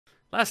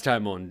Last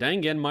time on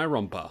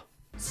Danganronpa.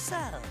 So,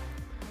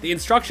 The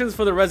instructions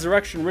for the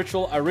resurrection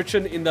ritual are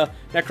written in the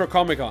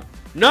Necronomicon.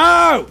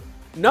 No!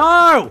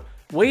 No!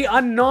 We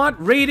are not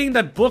reading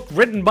the book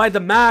written by the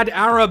mad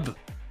Arab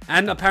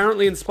and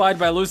apparently inspired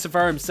by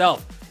Lucifer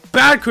himself.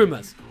 Bad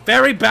Kumas.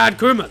 Very bad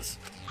Kumas.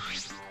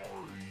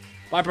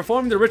 By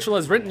performing the ritual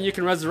as written, you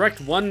can resurrect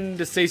one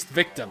deceased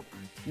victim.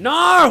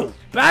 No!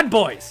 Bad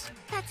boys!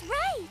 That's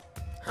right!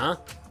 Huh?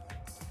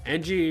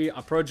 Angie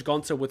approached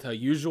Gonta with her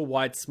usual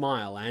wide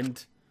smile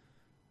and...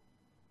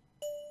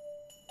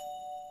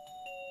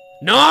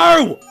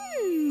 No!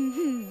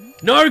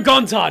 No,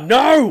 Gonta,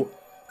 no!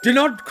 Do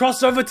not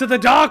cross over to the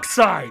dark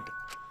side!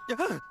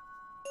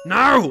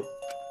 No!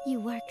 You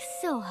work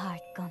so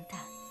hard, Gonta.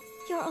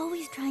 You're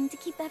always trying to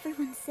keep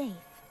everyone safe.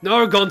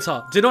 No,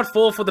 Gonta, do not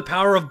fall for the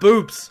power of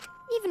boobs!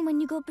 Even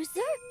when you go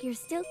berserk, you're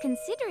still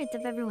considerate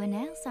of everyone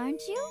else,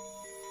 aren't you?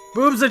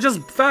 Boobs are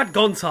just fat,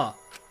 Gonta!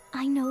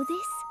 I know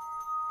this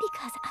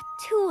because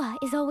Atua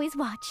is always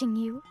watching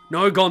you.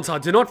 No,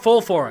 Gonta, do not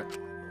fall for it!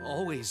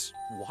 always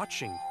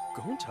watching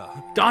Gonta.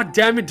 God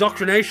damn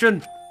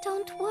indoctrination!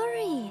 Don't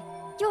worry.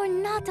 You're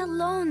not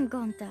alone,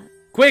 Gonta.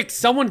 Quick,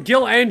 someone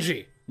kill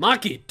Angie!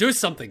 Maki, do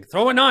something,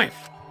 throw a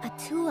knife!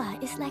 Atua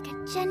is like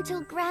a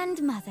gentle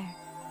grandmother,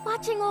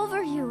 watching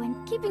over you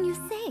and keeping you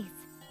safe.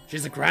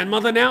 She's a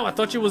grandmother now? I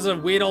thought she was a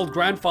weird old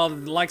grandfather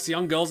that likes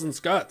young girls in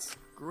skirts.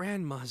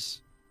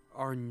 Grandmas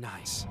are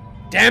nice.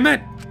 Damn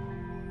it!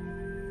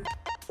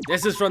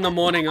 This is from the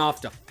morning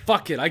after.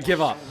 Fuck it, I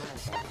give up.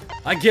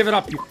 I give it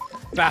up, you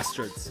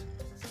bastards.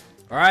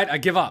 Alright, I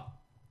give up.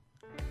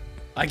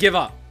 I give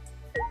up.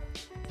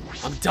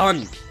 I'm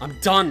done. I'm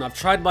done. I've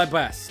tried my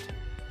best.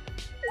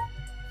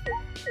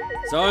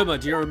 So, Oma,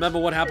 do you remember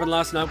what happened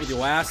last night with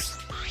your ass?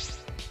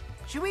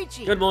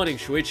 Shuichi! Good morning,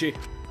 Shuichi.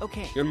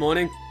 Okay. Good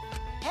morning.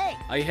 Hey!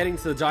 Are you heading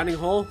to the dining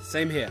hall?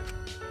 Same here.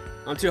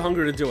 I'm too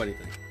hungry to do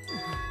anything.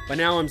 But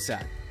now I'm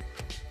sad.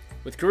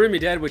 With Kirumi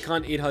dead, we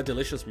can't eat her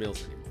delicious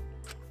meals anymore.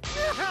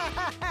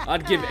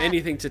 I'd give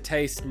anything to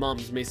taste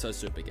Mom's miso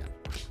soup again.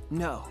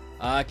 No.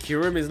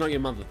 Kirumi's not your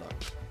mother,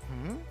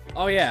 though.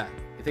 Oh, yeah.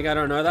 You think I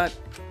don't know that?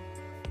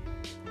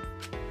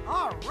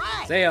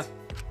 Alright! See ya.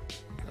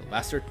 Little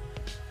bastard.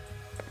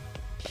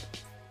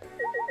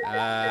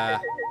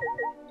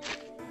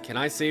 Can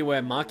I see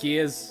where Maki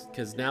is?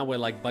 Because now we're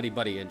like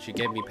buddy-buddy and she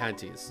gave me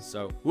panties.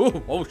 So,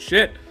 whoa, oh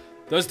shit.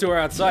 Those two are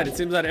outside. It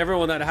seems that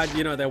everyone that had,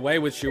 you know, their way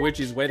with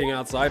Shuichi's waiting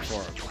outside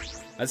for her.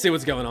 Let's see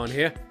what's going on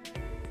here.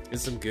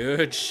 There's some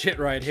good shit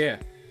right here.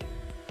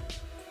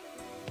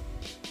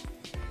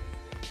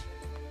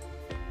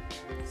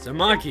 So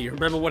Maki, you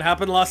remember what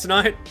happened last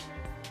night?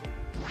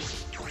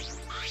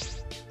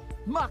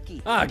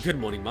 Maki! Ah, good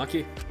morning,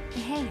 Maki.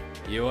 Hey.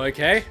 You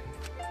okay?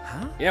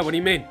 Huh? Yeah, what do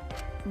you mean?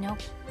 Nope.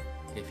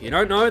 If you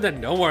don't know, then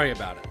don't worry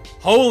about it.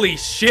 Holy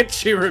shit,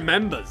 she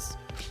remembers.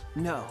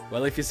 No.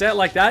 Well, if you say it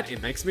like that,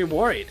 it makes me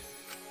worried.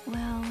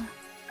 Well,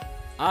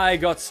 I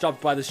got stopped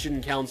by the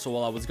student council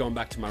while I was going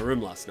back to my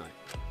room last night.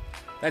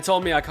 They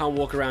told me I can't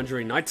walk around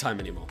during nighttime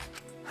anymore.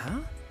 Huh?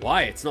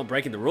 Why? It's not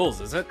breaking the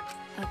rules, is it?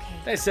 okay.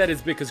 They said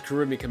it's because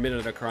Kirumi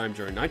committed a crime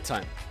during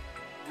nighttime.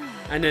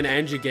 And then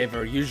Angie gave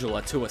her usual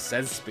Atua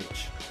says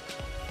speech.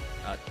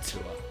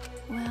 Atua.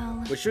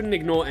 Well, We shouldn't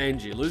ignore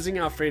Angie. Losing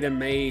our freedom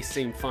may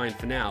seem fine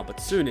for now, but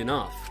soon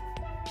enough.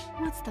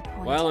 what's the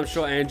point? Well, I'm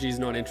sure Angie's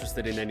not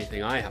interested in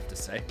anything I have to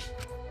say.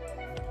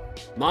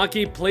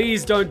 Maki,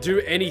 please don't do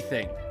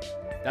anything.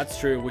 That's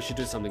true, we should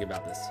do something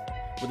about this.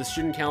 With the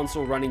student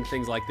council running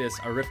things like this,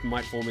 a rift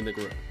might form in the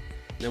group.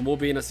 Then we'll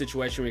be in a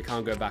situation we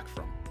can't go back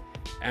from.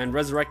 And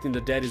resurrecting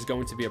the dead is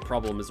going to be a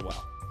problem as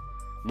well.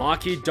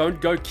 Maki, don't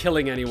go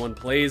killing anyone,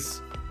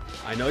 please.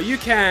 I know you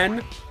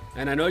can,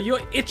 and I know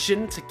you're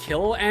itching to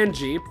kill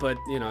Angie, but,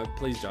 you know,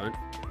 please don't.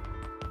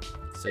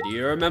 So do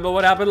you remember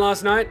what happened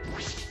last night?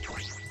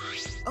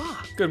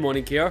 Ah. Good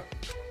morning, Kyo.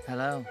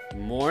 Hello.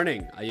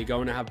 Morning. Are you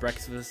going to have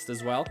breakfast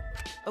as well?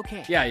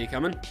 Okay. Yeah, you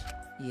coming?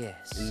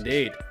 Yes.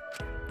 Indeed.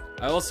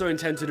 I also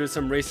intend to do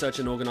some research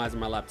and organize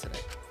my lab today.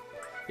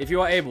 If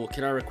you are able,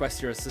 can I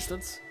request your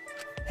assistance?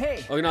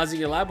 Hey! Organizing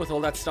your lab with all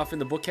that stuff in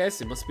the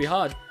bookcase, it must be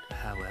hard.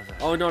 However.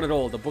 Oh, not at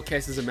all. The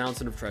bookcase is a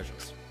mountain of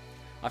treasures.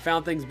 I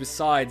found things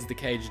besides the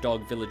Caged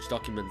Dog Village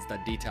documents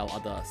that detail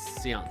other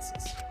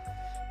seances.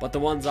 But the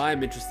ones I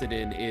am interested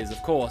in is, of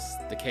course,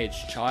 the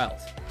Caged Child.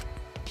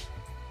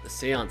 The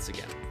seance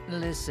again.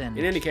 Listen.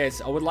 In any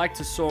case, I would like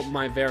to sort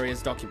my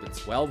various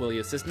documents. Well, will you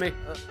assist me?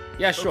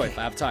 Yeah, sure, okay. if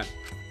I have time.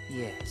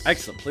 Yes.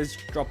 Excellent. Please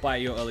drop by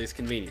at your earliest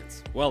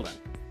convenience. Well then.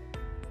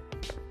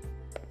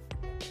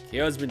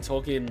 Kyo's been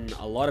talking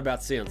a lot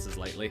about seances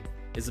lately.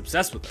 He's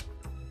obsessed with it.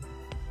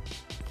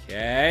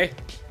 Okay.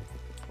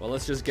 Well,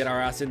 let's just get our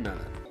ass in there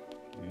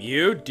then.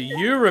 Mew, do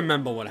you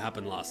remember what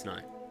happened last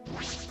night?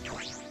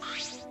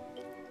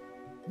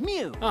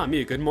 Mew! Ah,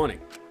 Mew, good morning.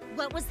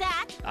 What was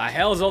that?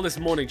 Hell's all this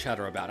morning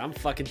chatter about? I'm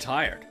fucking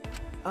tired.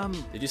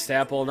 Did you stay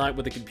up all night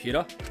with the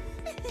computer?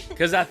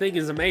 Because that thing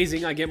is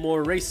amazing, I get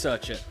more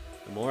research it.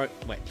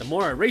 The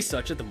more I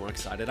research it, the more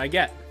excited I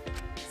get.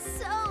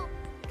 So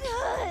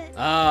good.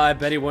 Ah, I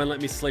bet he won't let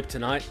me sleep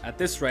tonight. At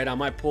this rate, I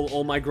might pull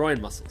all my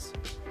groin muscles.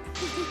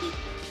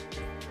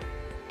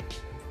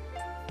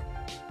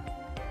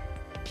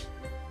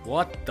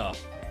 What the?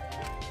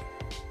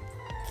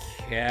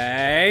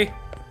 Okay.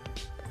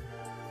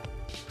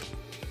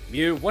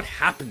 Mew, what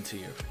happened to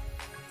you?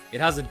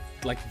 It has a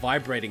like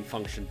vibrating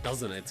function,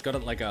 doesn't it? It's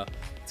got like a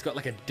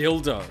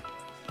dildo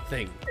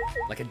thing,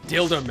 like a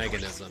dildo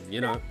mechanism. You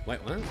know?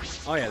 Wait, what?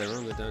 Oh yeah, they're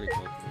on the Donny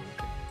Club.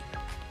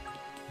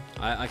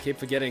 I keep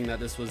forgetting that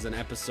this was an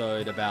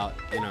episode about,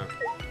 you know,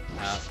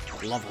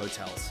 love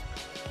hotels.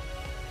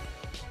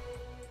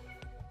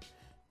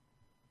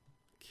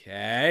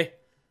 Okay.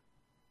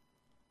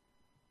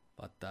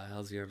 What the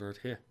hell's going on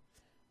here?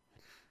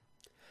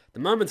 The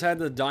moment I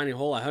entered the dining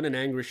hall, I heard an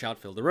angry shout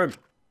fill the room.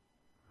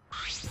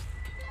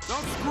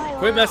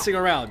 Quit messing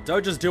around.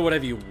 Don't just do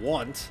whatever you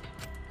want.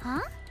 Huh?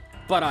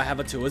 But I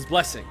have a Tua's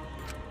blessing.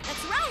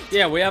 That's right.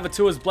 Yeah, we have a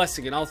Tua's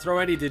blessing, and I'll throw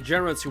any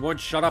degenerates who won't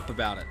shut up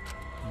about it.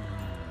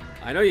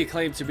 I know you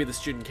claim to be the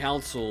student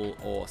council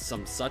or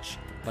some such,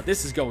 but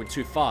this is going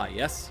too far,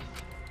 yes?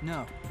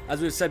 No.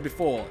 As we've said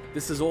before,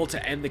 this is all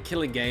to end the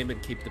killing game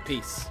and keep the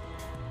peace.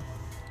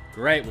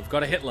 Great, we've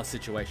got a Hitler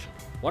situation.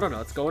 I don't know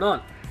what's going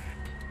on.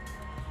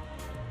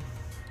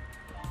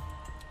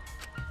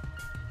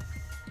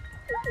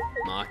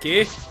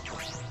 Maki?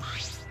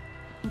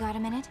 Got a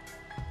minute?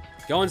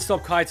 Go and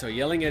stop Kaito.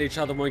 Yelling at each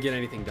other won't get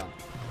anything done.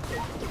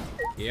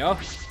 Here?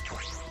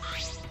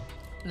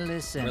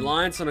 Listen.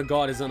 Reliance on a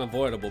god is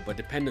unavoidable, but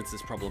dependence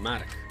is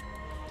problematic.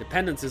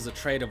 Dependence is a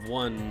trait of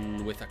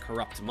one with a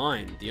corrupt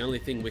mind. The only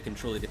thing we can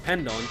truly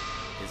depend on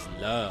is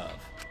love.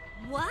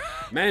 What?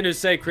 Men who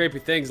say creepy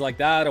things like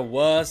that are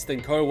worse than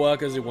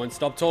co-workers who won't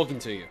stop talking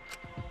to you.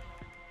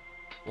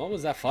 What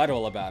was that fight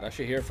all about? I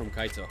should hear from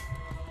Kaito.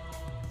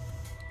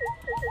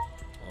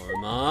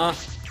 Iruma.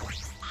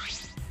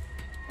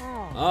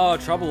 Oh,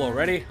 trouble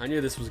already? I knew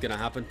this was gonna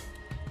happen.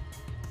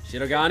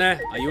 Shirogane,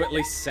 are you at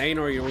least sane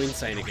or are you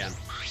insane again?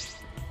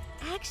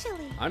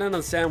 Actually... I don't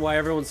understand why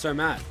everyone's so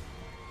mad.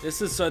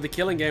 This is so the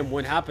killing game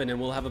won't happen and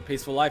we'll have a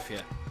peaceful life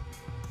here.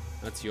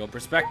 That's your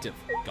perspective.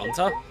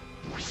 Gonta?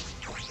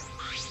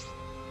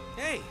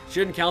 Hey!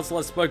 Student council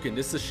has spoken.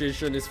 This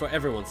decision is for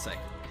everyone's sake.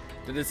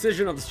 The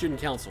decision of the student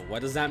council.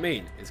 What does that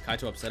mean? Is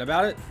Kaito upset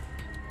about it?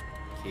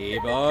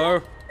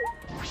 Kibo?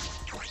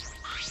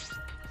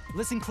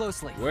 Listen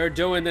closely. We're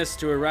doing this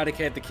to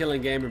eradicate the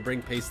killing game and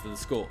bring peace to the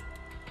school.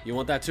 You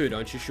want that too,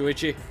 don't you,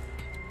 Shuichi?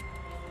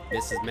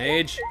 Mrs.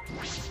 Mage?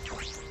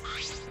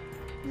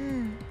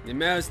 The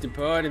most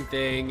important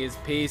thing is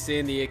peace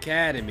in the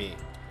academy.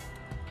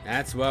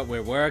 That's what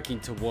we're working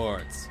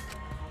towards.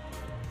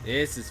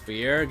 This is for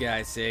your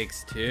guys'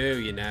 sakes too,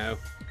 you know.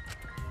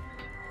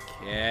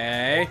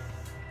 Okay.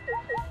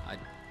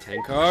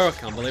 Tenko,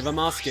 can't believe I'm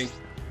asking.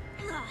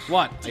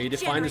 What? Are you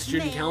defying the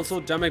student council?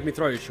 Don't make me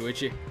throw you,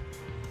 Shuichi.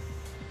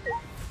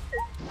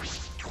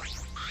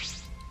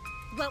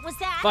 What was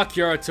that? Fuck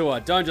your tour.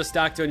 Don't just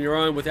act on your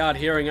own without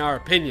hearing our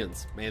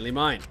opinions. Mainly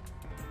mine.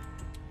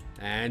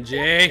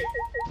 Angie?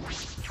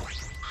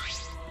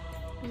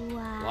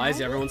 What? Why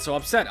is everyone so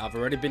upset? I've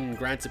already been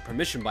granted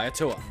permission by a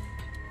tour.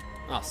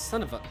 Oh,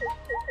 son of a...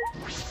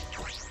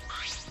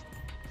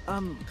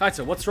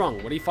 Kaito, what's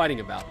wrong? What are you fighting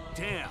about?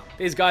 Damn.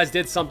 These guys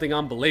did something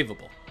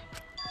unbelievable.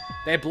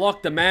 They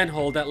blocked the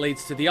manhole that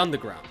leads to the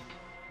underground.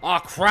 Oh,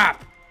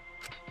 crap!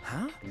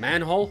 Huh?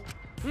 Manhole?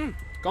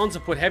 Gonza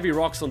put heavy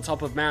rocks on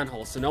top of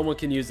manhole so no one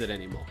can use it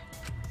anymore.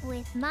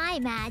 With my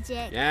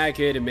magic. I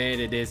could have made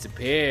it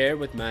disappear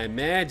with my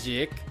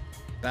magic,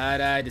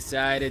 but I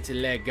decided to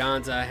let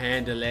Gonza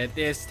handle it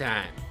this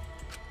time.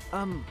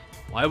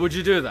 Why would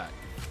you do that?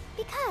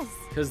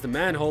 Because the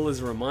manhole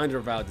is a reminder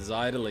of our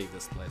desire to leave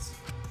this place.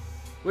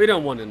 We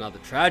don't want another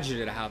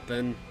tragedy to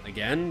happen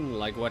again,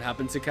 like what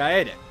happened to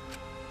Kaede.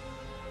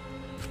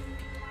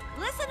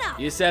 Listen up.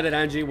 You said it,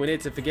 Angie. We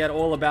need to forget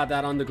all about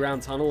that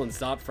underground tunnel and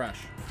start fresh.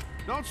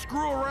 Don't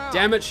screw around.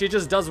 Damn it, she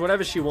just does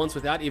whatever she wants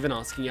without even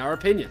asking our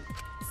opinion.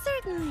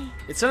 Certainly.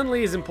 It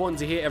certainly is important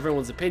to hear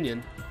everyone's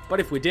opinion,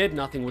 but if we did,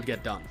 nothing would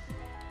get done.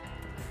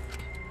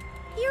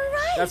 You're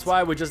right. That's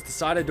why we just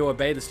decided to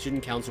obey the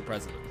student council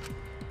president.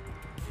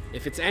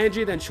 If it's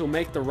Angie, then she'll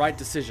make the right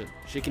decision.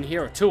 She can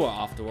hear a tour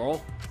after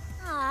all.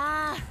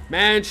 Ah.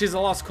 Man, she's a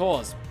lost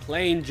cause.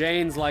 Plain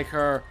Janes like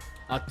her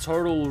are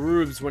total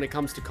rubes when it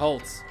comes to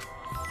cults.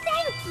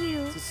 Thank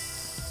you.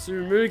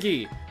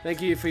 Sumugi,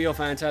 thank you for your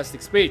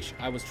fantastic speech.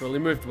 I was truly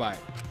moved by it.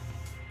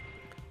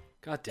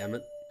 God damn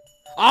it.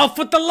 Oh,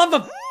 for the love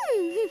of...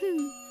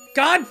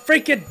 God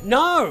freaking...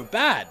 No,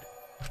 bad.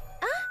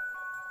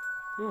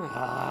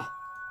 Ah.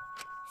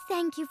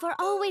 Thank you for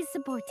always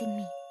supporting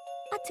me.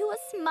 Atua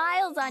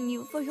smiles on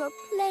you for your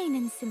plain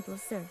and simple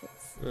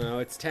service. Oh,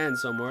 it's 10,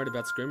 so I'm worried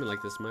about screaming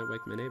like this might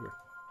wake my neighbor.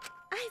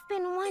 I've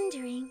been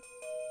wondering,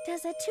 does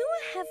Atua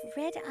have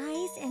red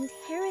eyes and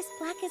hair as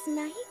black as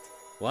night?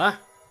 What?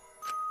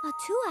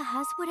 Atua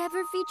has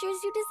whatever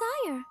features you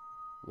desire.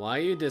 Why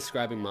are you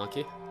describing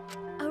Maki?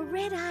 A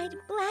red-eyed,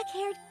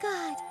 black-haired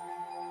god.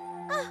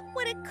 Ah,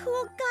 what a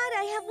cool god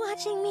I have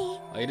watching me.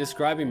 Are you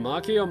describing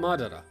Maki or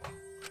Madara?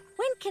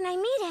 When can I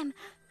meet him?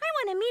 I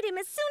want to meet him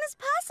as soon as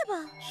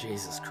possible.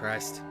 Jesus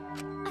Christ.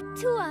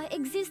 Atua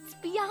exists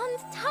beyond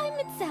time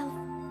itself,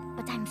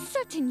 but I'm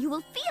certain you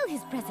will feel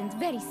his presence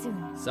very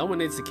soon. Someone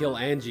needs to kill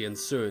Angie and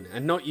soon.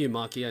 And not you,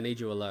 Maki. I need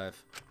you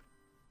alive.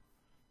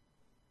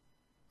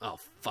 Oh,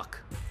 fuck.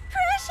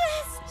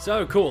 Precious!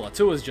 So cool.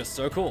 Atua's just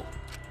so cool.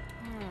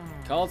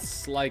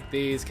 Cults like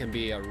these can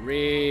be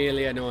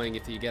really annoying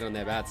if you get on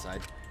their bad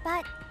side.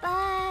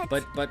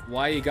 But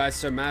why are you guys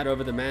so mad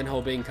over the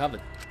manhole being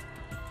covered?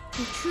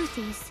 The truth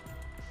is...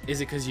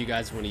 Is it because you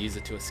guys want to use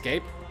it to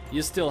escape?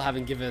 You still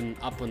haven't given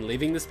up on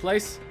leaving this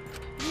place?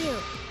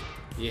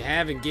 You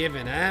haven't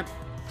given up?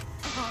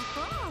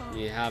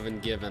 You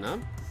haven't given up?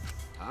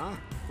 Huh?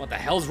 What the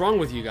hell's wrong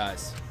with you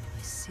guys?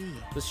 I see.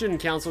 The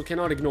student council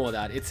cannot ignore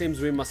that. It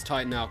seems we must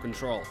tighten our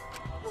control.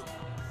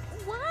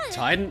 What?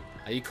 Tighten?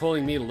 Are you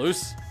calling me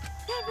loose?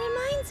 That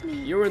reminds me.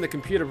 You were in the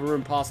computer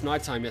room past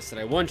nighttime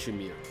yesterday, weren't you,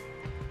 Mew?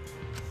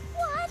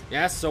 What?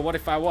 Yes, so what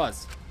if I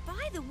was?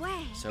 By the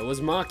way... So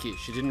was Maki.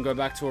 She didn't go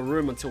back to her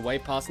room until way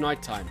past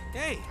nighttime.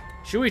 Hey!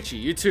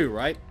 Shuichi, you too,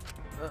 right?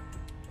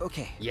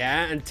 Okay.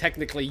 Yeah, and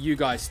technically you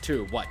guys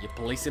too. What, you're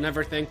policing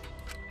everything?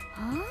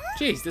 Huh?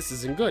 Jeez, this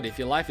isn't good. If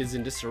your life is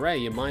in disarray,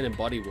 your mind and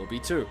body will be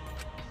too.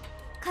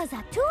 Cause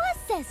Atua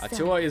says so.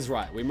 Atua is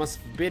right. We must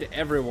forbid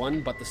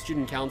everyone but the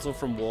student council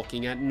from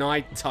walking at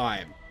night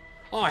time.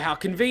 Oh, how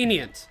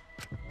convenient.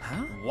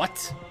 Huh? What?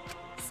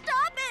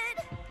 Stop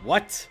it!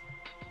 What?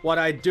 What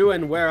I do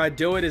and where I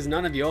do it is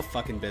none of your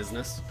fucking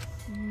business.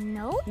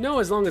 No? No,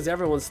 as long as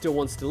everyone still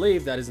wants to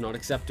leave, that is not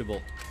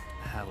acceptable.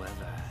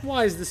 However...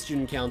 Why is the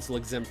student council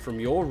exempt from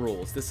your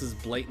rules? This is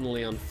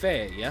blatantly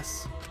unfair,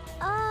 yes?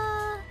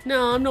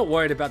 No, I'm not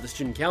worried about the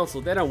student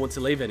council. They don't want to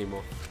leave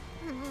anymore.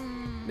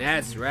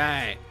 That's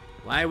right.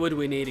 Why would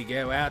we need to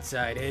go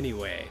outside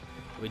anyway?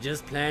 We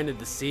just planted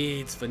the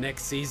seeds for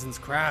next season's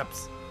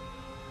crops.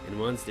 And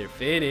once they're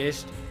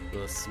finished,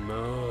 we'll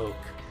smoke.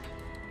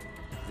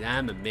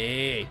 I'm a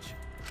mage.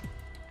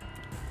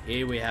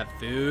 Here we have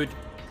food,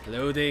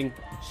 clothing,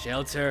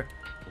 shelter,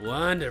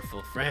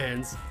 wonderful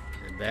friends,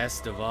 and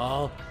best of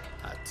all,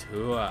 a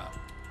tour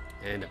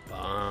and a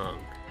bong.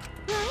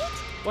 Right?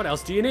 What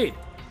else do you need?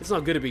 It's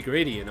not good to be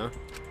greedy, you know.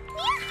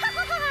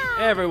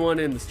 Everyone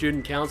in the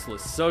student council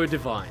is so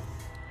divine.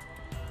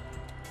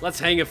 Let's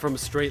hang it from a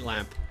street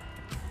lamp.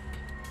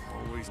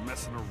 Always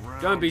messing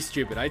around. Don't be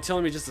stupid. Are you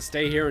telling me just to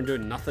stay here and do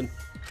nothing?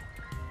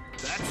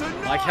 That's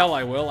enough! Like hell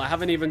I will. I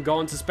haven't even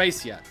gone to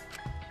space yet.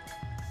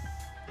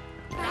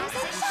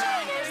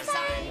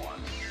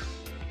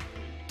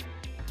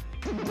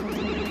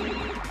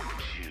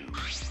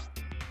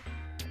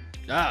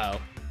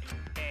 Uh-oh.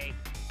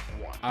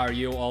 Are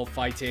you all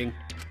fighting?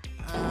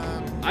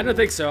 I don't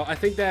think so. I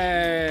think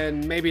they're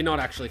maybe not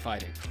actually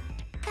fighting.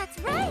 That's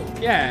right.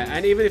 Yeah,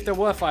 and even if they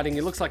were fighting,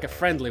 it looks like a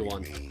friendly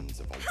one.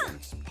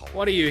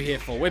 What are you here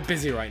for? We're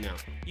busy right now.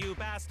 You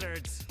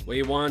bastards.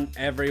 We want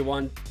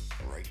everyone.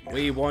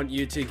 We want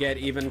you to get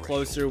even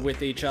closer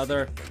with each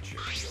other.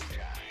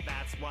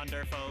 That's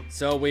wonderful.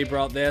 So we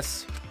brought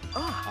this. A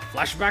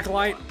flashback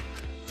light.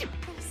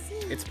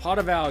 It's part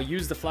of our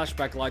use the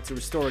flashback light to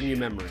restore a new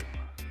memory.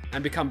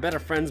 And become better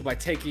friends by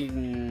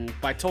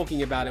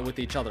talking about it with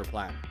each other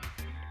plan.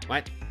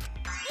 What?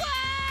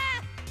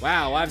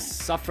 Wow, I've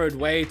suffered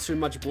way too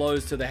much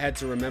blows to the head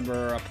to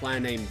remember a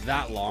plan named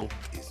that long.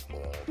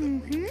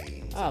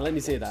 Ah, let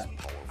me see that.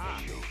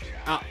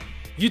 Ah,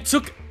 you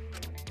took...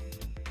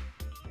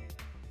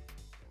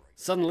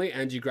 Suddenly,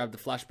 Angie grabbed the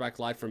flashback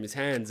light from his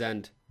hands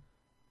and...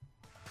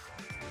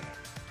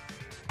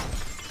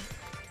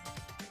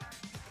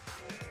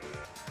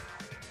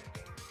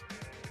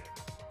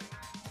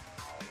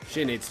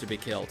 She needs to be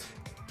killed.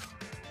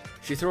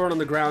 She threw it on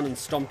the ground and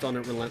stomped on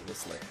it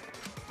relentlessly.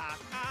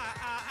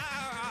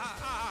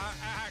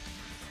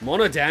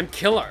 Monodam,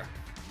 kill her!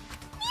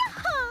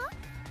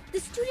 The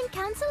student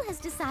council has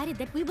decided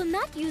that we will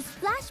not use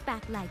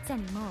flashback lights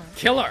anymore.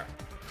 Kill her!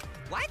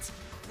 What?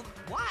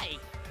 Why?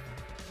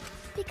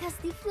 Because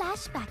the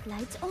flashback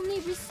lights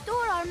only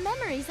restore our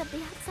memories of the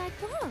outside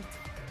world.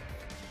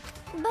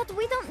 But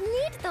we don't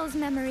need those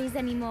memories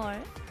anymore.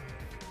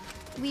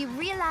 We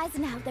realize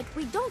now that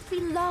we don't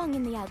belong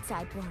in the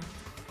outside world.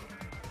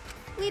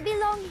 We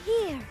belong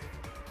here,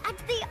 at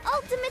the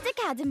Ultimate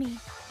Academy.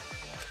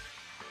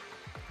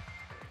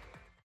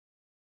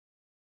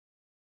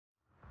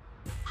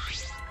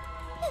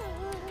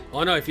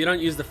 Oh no, if you don't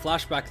use the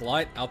flashback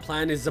light, our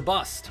plan is a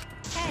bust.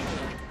 Hey.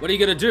 What are you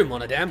gonna do,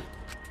 Monodam?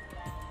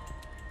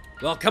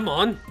 Well, come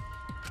on.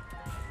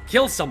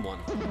 Kill someone.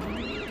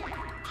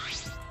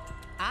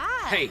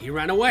 Hey, he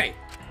ran away.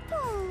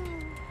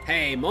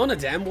 Hey,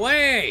 Monodam,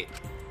 wait!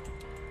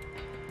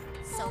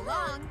 So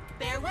long,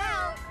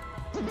 farewell.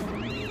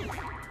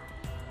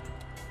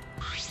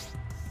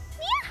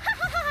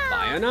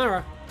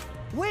 Sayonara.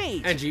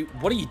 Wait! Angie,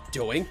 what are you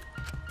doing?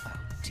 Oh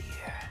dear.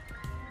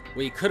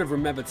 We could have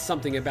remembered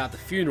something about the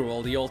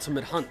funeral, the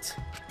ultimate hunt.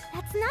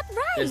 That's not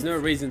right. There's no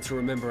reason to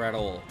remember at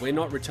all. We're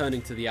not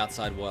returning to the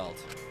outside world.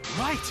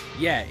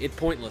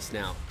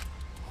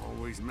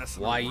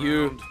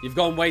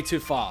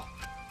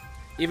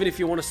 Even if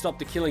you want to stop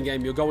the killing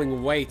game, you're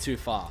going way too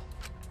far.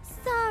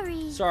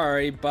 Sorry.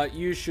 Sorry, but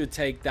you should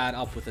take that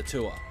up with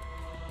Atua.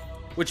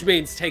 Which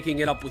means taking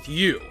it up with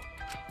you.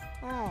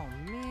 Oh,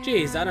 man.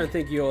 Geez, I don't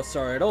think you're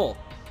sorry at all.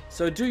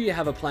 So do you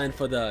have a plan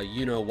for the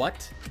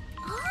you-know-what?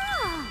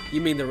 Ah,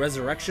 You mean the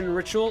resurrection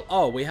ritual?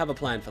 Oh, we have a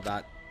plan for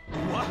that.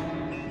 What?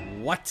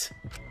 What?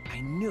 I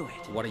knew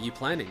it. What are you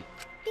planning?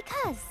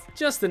 because.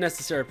 Just the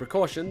necessary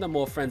precaution. The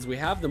more friends we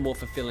have, the more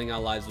fulfilling our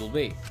lives will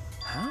be.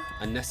 Huh?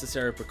 A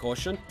necessary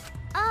precaution?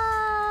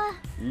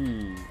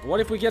 What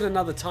if we get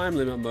another time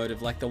limit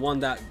motive like the one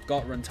that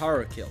got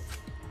Rantaro killed?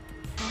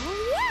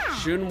 Oh yeah.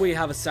 Shouldn't we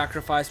have a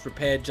sacrifice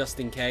prepared just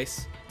in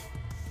case?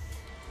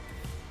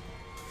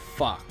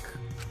 Fuck.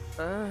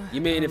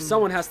 You mean if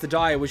someone has to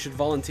die, we should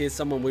volunteer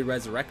someone we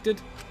resurrected?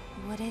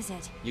 What is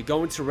it? You're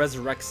going to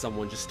resurrect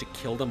someone just to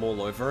kill them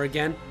all over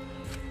again?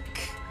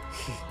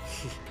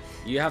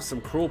 You have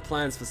some cruel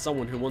plans for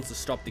someone who wants to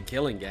stop the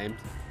killing game.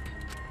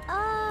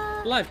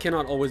 Life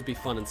cannot always be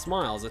fun and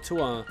smiles.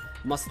 Atua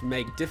must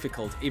make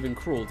difficult, even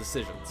cruel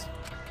decisions.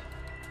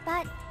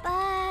 But.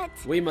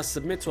 We must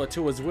submit to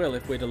Atua's will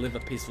if we're to live a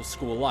peaceful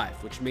school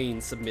life, which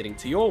means submitting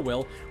to your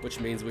will, which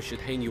means we should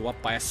hang you up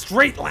by a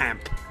street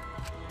lamp!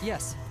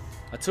 Yes.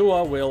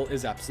 Atua will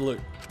is absolute.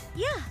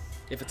 Yeah.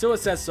 If Atua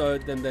says so,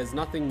 then there's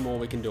nothing more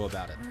we can do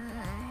about it.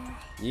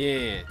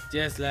 Yeah,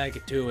 just like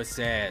Atua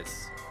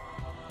says.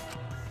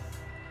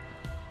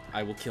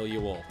 I will kill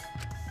you all.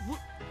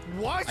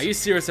 What? Are you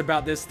serious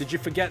about this? Did you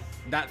forget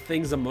that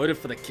thing's a motive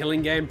for the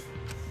killing game?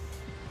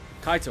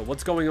 Kaito,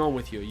 what's going on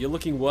with you? You're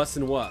looking worse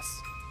and worse.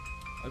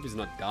 Hope he's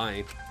not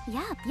dying.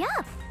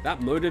 Yup.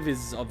 That motive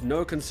is of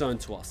no concern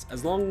to us,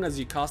 as long as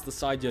you cast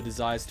aside your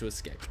desires to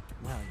escape.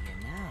 Well,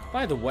 you know.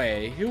 By the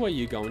way, who are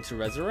you going to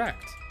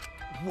resurrect?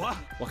 What?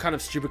 What kind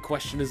of stupid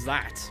question is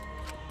that?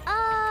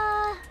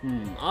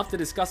 After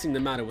discussing the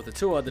matter with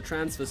Atua, the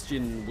transfer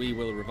student we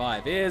will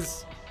revive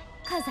is...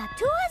 Cause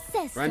Atua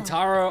says so.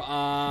 Rantaro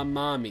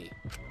Amami.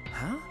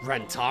 Huh?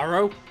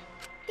 Rantaro?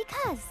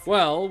 Because.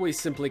 Well, we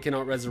simply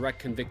cannot resurrect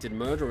convicted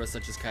murderers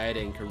such as Kaede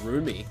and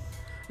Kirumi,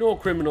 nor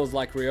criminals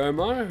like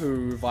Ryoma,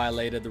 who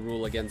violated the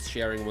rule against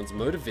sharing one's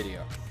motive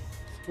video.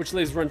 Which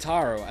leaves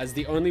Rantaro as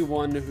the only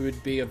one who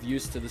would be of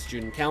use to the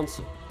student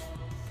council.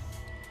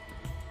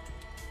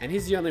 And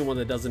he's the only one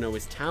that doesn't know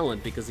his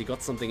talent because he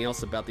got something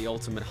else about the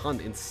ultimate hunt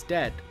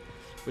instead.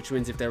 Which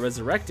means if they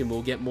resurrect him,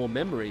 we'll get more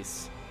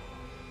memories.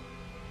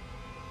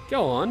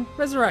 Go on,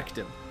 resurrect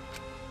him.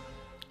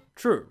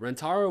 True,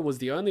 Rantaro was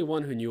the only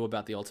one who knew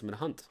about the ultimate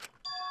hunt.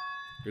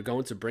 You're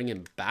going to bring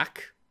him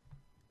back?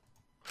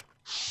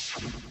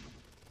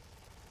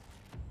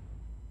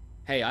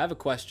 Hey, I have a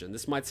question.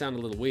 This might sound a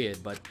little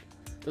weird, but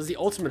does the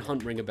ultimate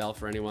hunt ring a bell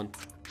for anyone?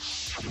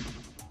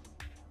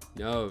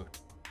 No,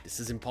 this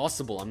is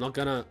impossible.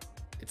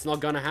 It's not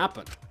gonna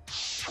happen.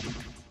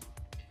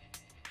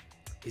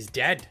 He's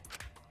dead.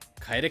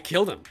 Kaede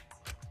killed him.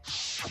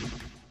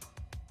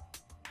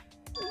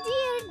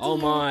 Dear. Oh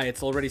my,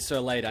 it's already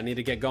so late. I need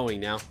to get going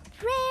now.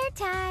 Prayer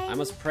time. I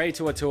must pray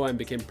to Atua and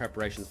begin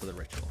preparations for the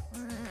ritual.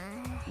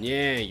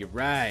 Yeah, you're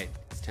right.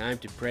 It's time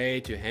to pray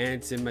to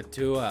handsome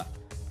Atua.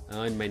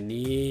 On my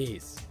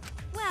knees.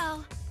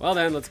 Well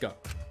then, let's go.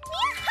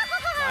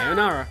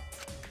 Sayonara.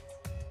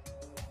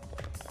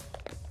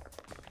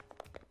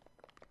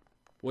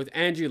 With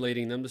Angie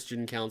leading them, the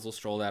student council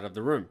strolled out of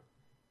the room.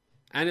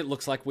 And it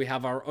looks like we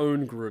have our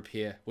own group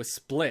here. We're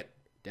split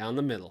down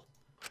the middle.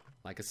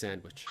 Like a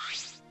sandwich.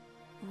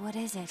 What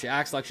is it? She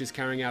acts like she's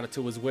carrying out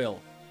Atua's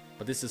will.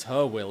 But this is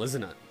her will,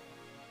 isn't it?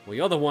 Well,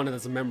 you're the one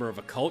that's a member of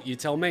a cult, you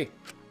tell me.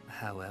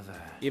 However...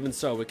 Even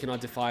so, we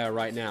cannot defy her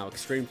right now.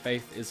 Extreme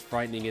faith is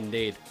frightening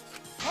indeed.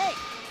 Hey!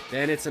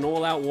 Then it's an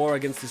all-out war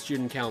against the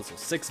student council.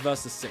 6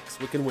 versus 6.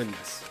 We can win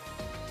this.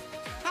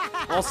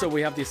 Also,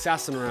 we have the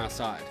assassin on our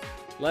side.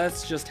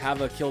 Let's just have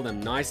her kill them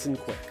nice and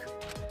quick.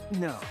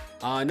 No.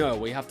 No,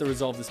 we have to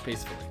resolve this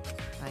peacefully.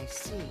 I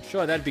see.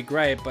 Sure, that'd be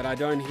great, but I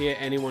don't hear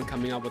anyone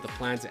coming up with a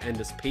plan to end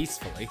us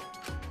peacefully.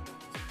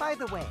 By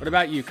the way... What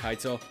about you,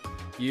 Kaito?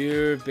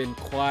 You've been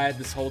quiet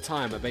this whole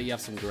time. I bet you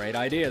have some great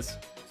ideas.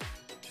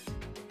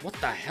 What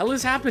the hell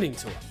is happening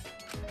to him?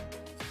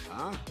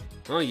 Huh?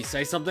 Oh, you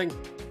say something?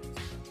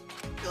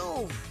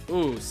 Go!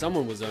 Ooh,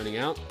 someone was zoning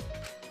out.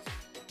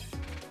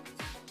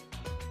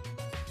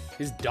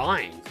 He's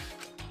dying.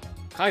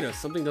 Kaito,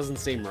 something doesn't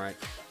seem right.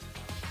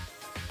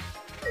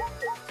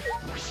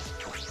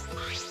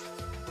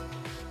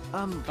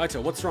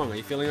 Kaito, what's wrong? Are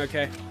you feeling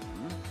okay?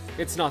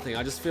 It's nothing.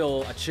 I just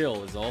feel a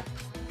chill is all.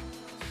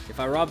 If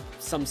I rub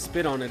some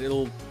spit on it,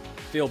 it'll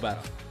feel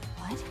better.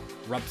 What?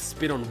 Rub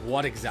spit on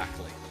what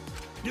exactly?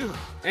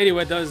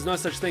 Anyway, there's no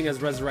such thing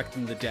as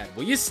resurrecting the dead.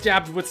 Were you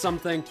stabbed with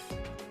something?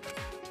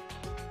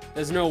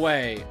 There's no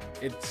way.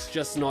 It's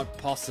just not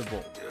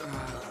possible.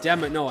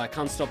 Damn it, no, I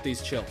can't stop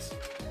these chills.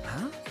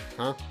 Huh?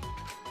 Huh?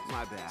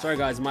 My bad. Sorry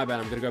guys, my bad.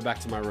 I'm gonna go back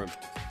to my room.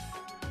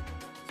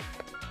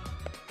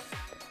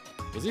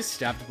 Was he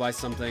stabbed by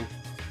something?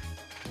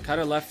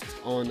 Kaito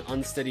left on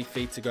unsteady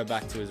feet to go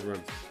back to his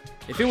room.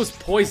 If it was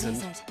poisoned,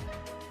 What is it?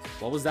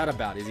 what was that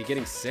about? Is he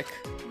getting sick?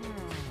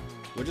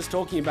 We're just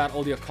talking about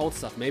all the occult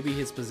stuff. Maybe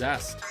he's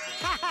possessed.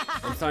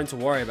 I'm starting to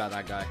worry about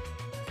that guy.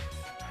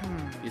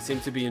 You seem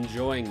to be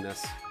enjoying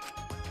this.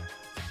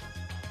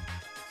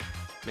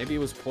 Maybe he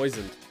was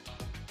poisoned.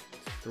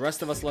 The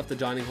rest of us left the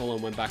dining hall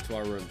and went back to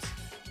our rooms.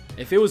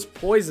 If it was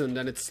poisoned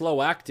and it's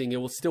slow acting, it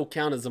will still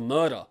count as a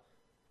murder.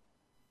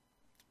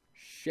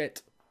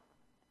 Shit.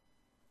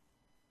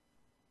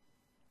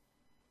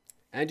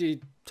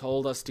 Angie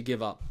told us to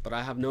give up, but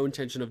I have no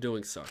intention of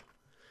doing so.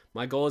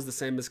 My goal is the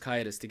same as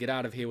Kaede's, to get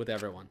out of here with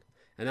everyone.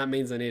 And that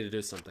means I need to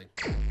do something.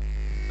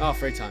 Oh,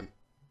 free time.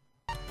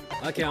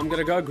 Okay, I'm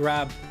gonna go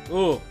grab...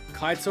 Ooh,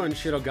 Kaito and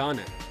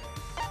Shirogane.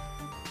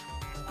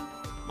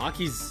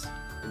 Maki's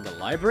in the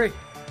library?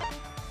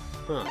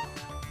 Huh.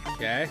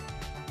 Okay.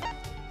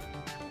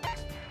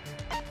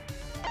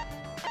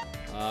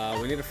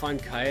 We need to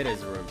find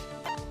Kaede's room.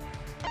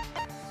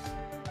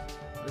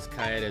 Where's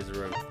Kaede's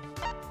room?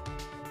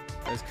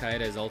 Where's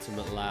Kaede's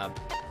ultimate lab?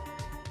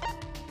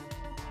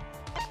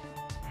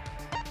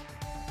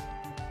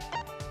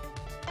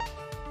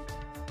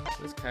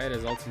 Where's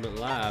Kaede's ultimate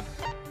lab?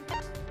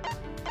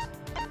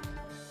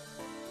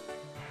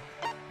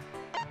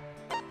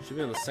 Should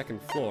be on the second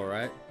floor,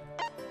 right?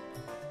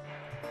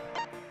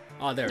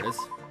 Oh, there it is.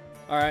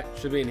 Alright,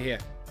 should be in here.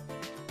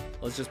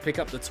 Let's just pick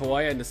up the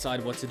toy and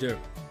decide what to do.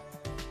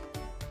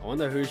 I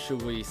wonder who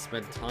should we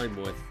spend time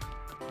with.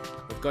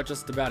 We've got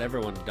just about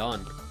everyone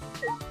done.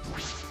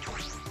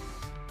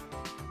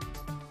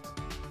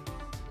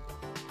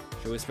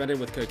 Should we spend it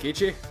with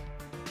Kokichi?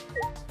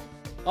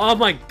 Oh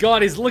my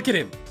god, look at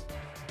him!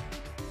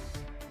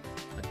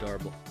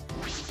 Adorable.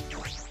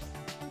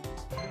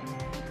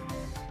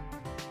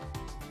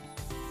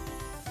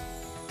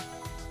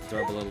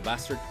 Adorable little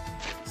bastard.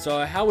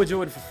 So, how we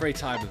doing for free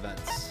time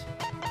events?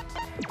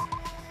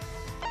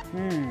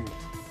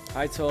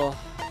 Kaito,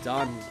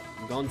 done.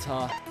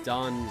 Gonta,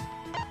 done.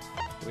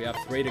 We have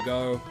 3 to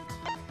go.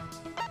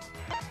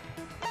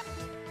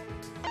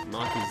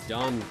 Maki's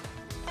done.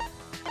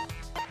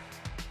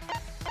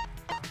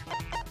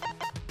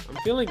 I'm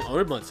feeling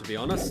Oma, to be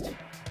honest.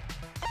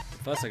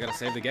 First, I gotta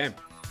save the game.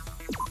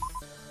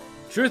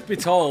 Truth be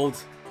told,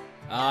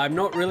 I'm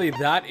not really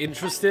that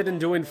interested in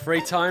doing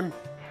free time.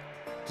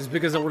 Just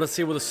because I want to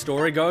see where the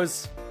story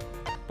goes.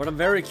 But I'm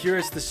very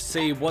curious to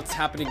see what's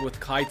happening with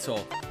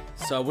Kaito.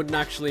 So I wouldn't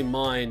actually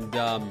mind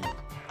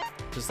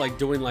just like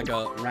doing like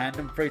a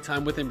random free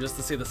time with him just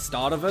to see the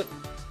start of it.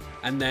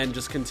 And then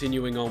just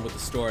continuing on with the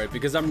story.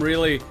 Because I'm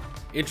really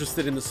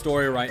interested in the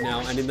story right now.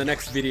 And in the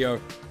next video,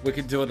 we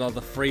could do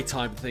another free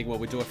time thing where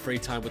we do a free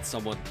time with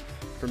someone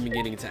from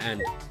beginning to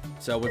end.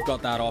 So we've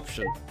got that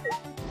option.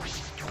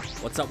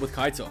 What's up with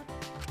Kaito?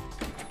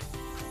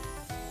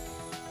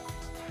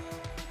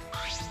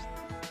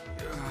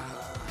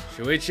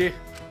 Shuichi?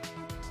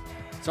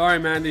 Sorry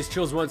man, these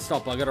chills won't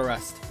stop, I gotta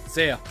rest.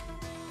 See ya.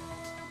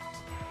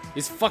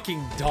 He's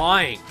fucking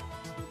dying.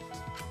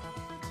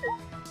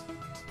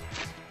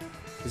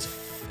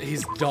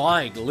 He's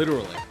dying,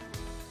 literally.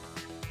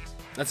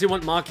 Let's see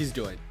what Maki's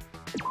doing.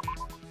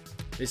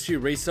 Is she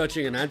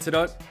researching an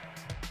antidote?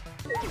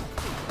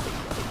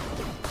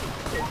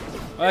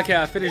 Okay,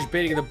 I finished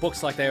beating the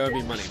books like they owe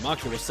me money.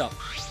 Maki, what's up?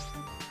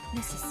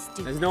 This is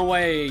stupid. There's no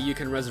way you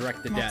can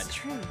resurrect the dead. That's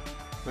true.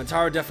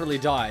 Rantaro definitely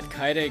died.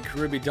 Kaede and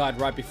Kirumi died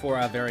right before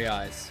our very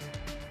eyes.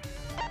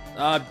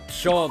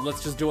 Sure,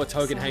 let's just do a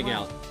token So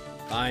hangout.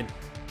 Fine.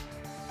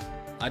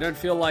 I don't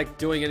feel like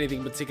doing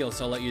anything particular,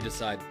 so I'll let you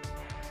decide.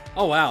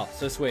 Oh wow,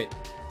 so sweet.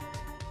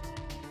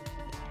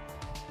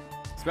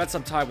 Spent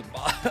some time with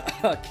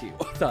Maki.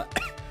 What the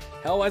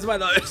hell? Why is my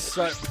nose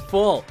so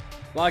full?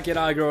 Maki and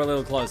I grew a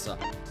little closer.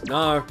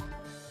 No.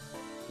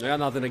 I got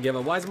nothing to give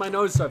her. Why is my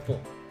nose so full?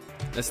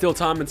 There's still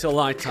time until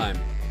nighttime.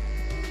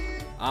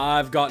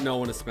 I've got no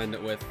one to spend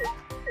it with.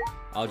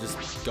 I'll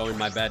just go in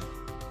my bed.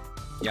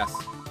 Yes.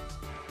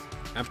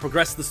 And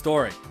progress the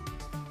story.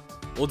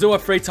 We'll do a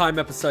free time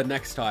episode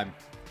next time.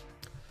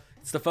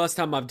 It's the first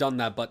time I've done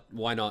that, but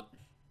why not?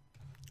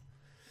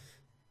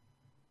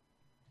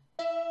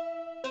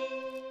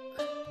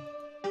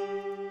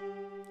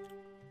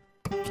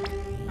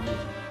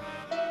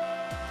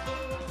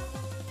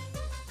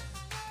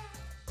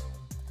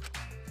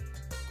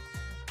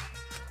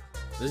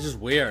 This is just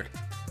weird.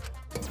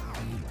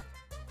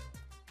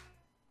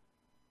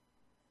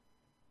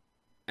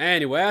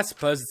 Anyway, I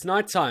suppose it's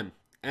nighttime.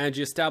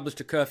 Angie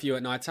established a curfew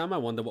at nighttime. I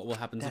wonder what will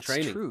happen to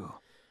training. That's true.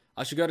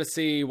 I should go to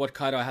see what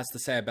Kaito has to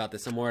say about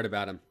this. I'm worried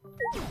about him.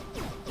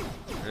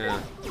 Yeah.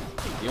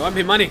 You want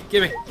me money?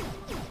 Give me.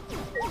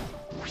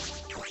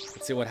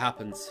 Let's see what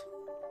happens.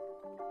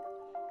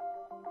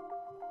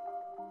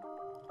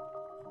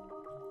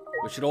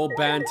 We should all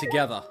band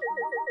together.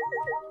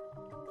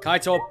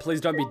 Kaito,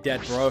 please don't be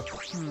dead, bro.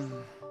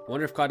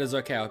 Wonder if Kaito's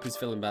okay. I hope he's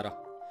feeling better.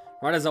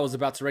 Right as I was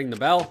about to ring the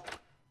bell.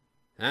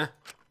 Huh?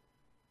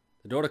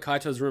 The door to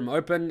Kaito's room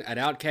opened, and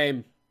out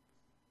came...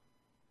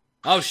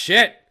 Oh,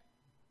 shit!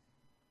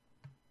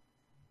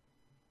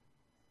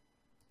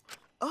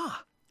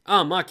 Ah!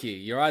 Oh,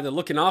 Maki, you're either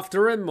looking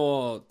after him,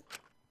 or...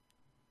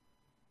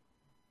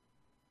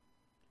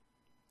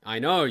 I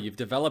know, you've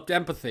developed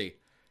empathy.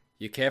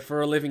 You care for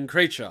a living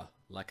creature,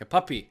 like a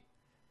puppy.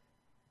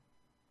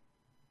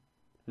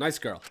 Nice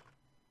girl.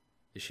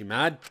 Is she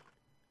mad?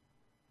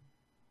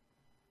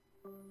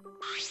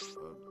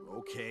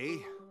 Okay.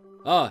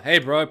 Oh, hey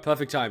bro,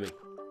 perfect timing.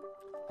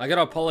 I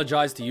gotta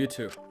apologize to you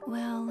two.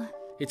 Well,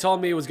 He told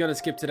me he was gonna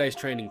skip today's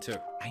training too.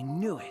 I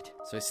knew it.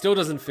 So he still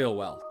doesn't feel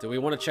well. Do we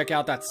want to check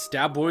out that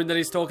stab wound that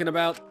he's talking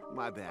about?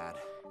 My bad.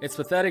 It's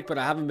pathetic, but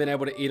I haven't been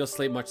able to eat or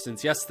sleep much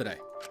since yesterday.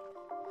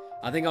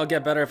 I think I'll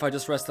get better if I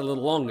just rest a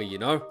little longer, you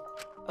know?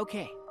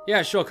 Okay.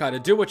 Yeah, sure,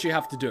 Kaito. Do what you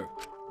have to do.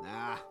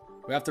 Nah.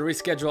 We have to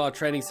reschedule our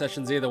training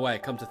sessions either way,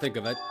 come to think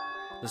of it.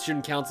 The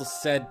student council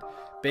said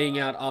being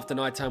out after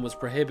nighttime was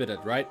prohibited,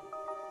 right?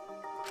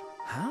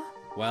 Huh?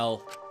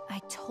 Well, I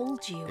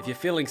told you. if you're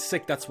feeling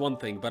sick, that's one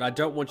thing, but I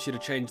don't want you to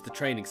change the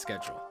training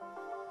schedule.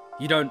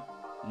 You don't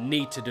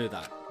need to do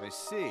that. I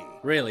see.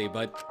 Really,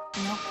 but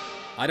Nope.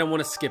 I don't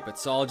want to skip it,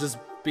 so I'll just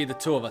be the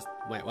two of us.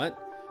 Wait, what?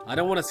 I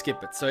don't want to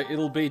skip it, so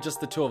it'll be just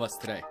the two of us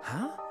today.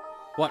 Huh?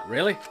 What,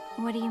 really?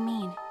 What do you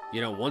mean?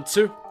 You don't want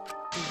to?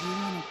 Do you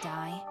want to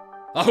die?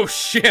 Oh,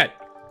 shit!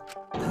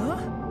 Huh?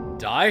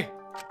 Die?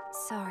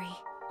 Sorry.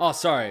 Oh,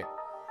 sorry.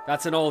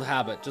 That's an old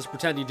habit. Just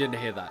pretend you didn't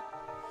hear that.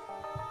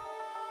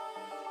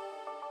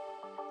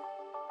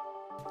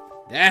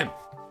 Damn.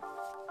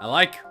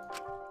 I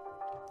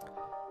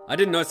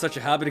didn't know such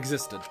a habit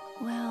existed.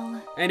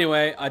 Well,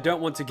 Anyway, I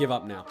don't want to give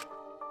up now.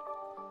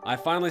 I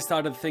finally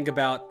started to think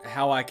about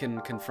how I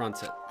can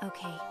confront it.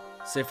 okay.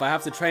 So if I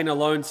have to train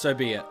alone, so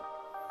be it.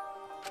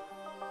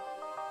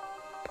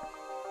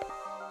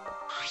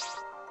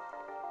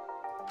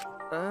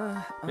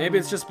 Maybe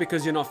it's just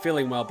because you're not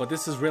feeling well, but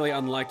this is really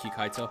unlike you,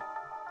 Kaito.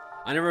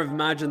 I never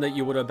imagined that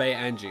you would obey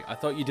Angie. I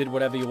thought you did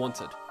whatever you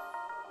wanted.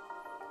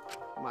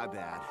 My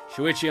bad.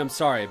 Shuichi, I'm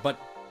sorry, but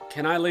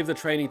can I leave the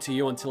training to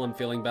you until I'm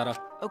feeling better?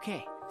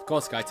 Okay. Of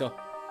course, Kaito.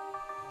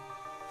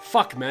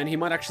 Fuck, man, he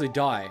might actually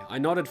die. I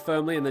nodded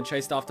firmly and then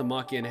chased after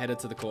Maki and headed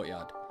to the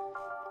courtyard.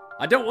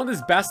 I don't want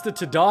this bastard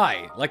to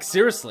die. Like,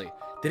 seriously.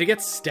 Did he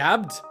get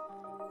stabbed?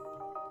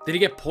 Did he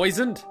get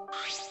poisoned?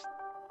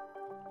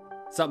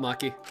 What's up,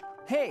 Maki?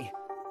 Hey.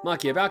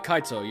 Maki, about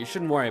Kaito, you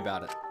shouldn't worry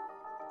about it.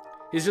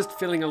 He's just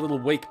feeling a little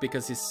weak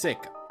because he's sick.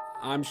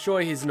 I'm sure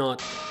he's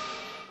not...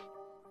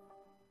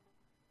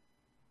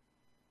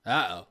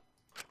 Uh-oh.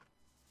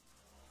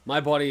 My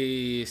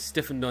body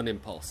stiffened on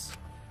impulse.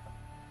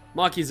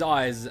 Maki's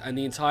eyes and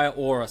the entire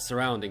aura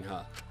surrounding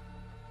her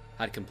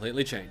had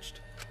completely changed.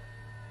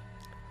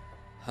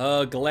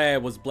 Her glare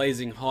was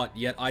blazing hot,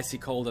 yet icy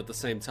cold at the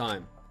same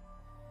time.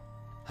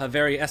 Her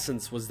very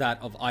essence was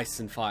that of ice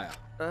and fire.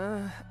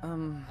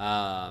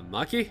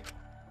 Maki?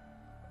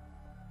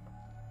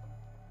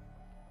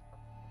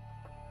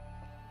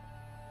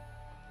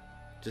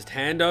 Just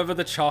hand over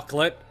the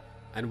chocolate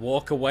and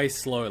walk away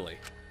slowly.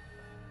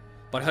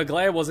 But her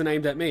glare wasn't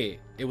aimed at me.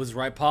 It was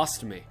right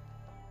past me.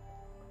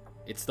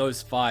 It's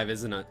those five,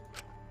 isn't it?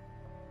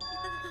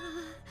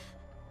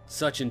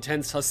 Such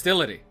intense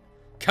hostility.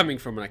 Coming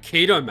from an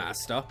Aikido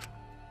master.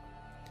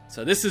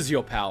 So this is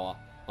your power.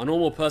 A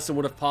normal person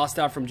would have passed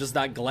out from just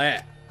that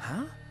glare.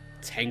 Huh?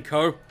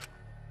 Tenko?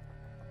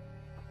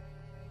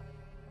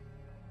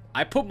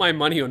 I put my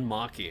money on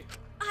Maki.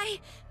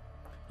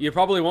 You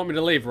probably want me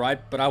to leave, right?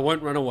 But I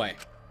won't run away.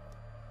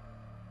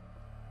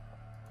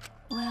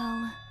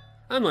 Well,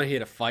 I'm not here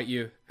to fight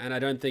you, and I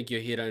don't think you're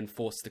here to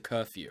enforce the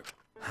curfew.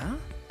 Huh?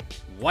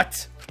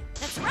 What?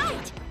 that's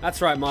right. That's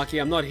right,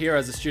 Maki. I'm not here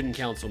as a student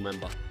council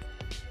member.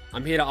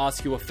 I'm here to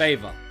ask you a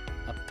favor.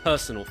 A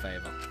personal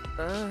favor.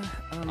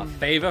 A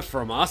favor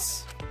from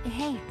us?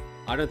 Hey,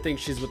 I don't think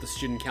she's with the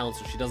student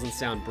council. She doesn't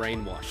sound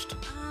brainwashed.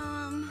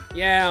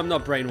 Yeah, I'm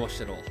not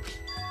brainwashed at all.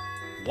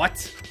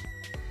 What?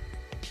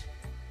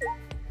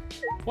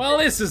 Well,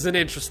 this is an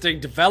interesting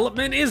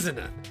development, isn't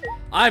it?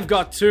 I've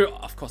got to...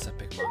 Of course I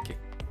picked Maki.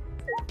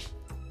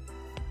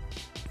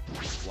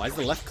 Why is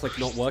the left click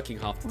not working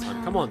half the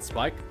time? Come on,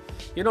 Spike.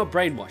 You're not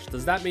brainwashed.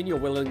 Does that mean you'll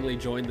willingly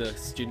join the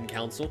student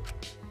council?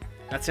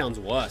 That sounds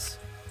worse.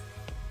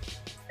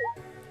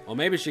 Or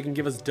maybe she can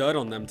give us dirt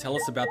on them, tell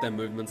us about their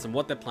movements and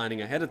what they're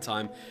planning ahead of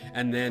time,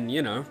 and then,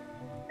 you know...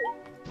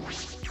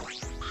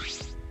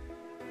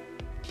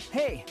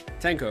 Hey.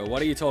 Tenko,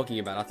 what are you talking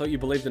about? I thought you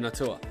believed in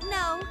Atua.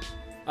 no.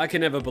 I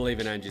can never believe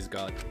in Angie's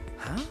god.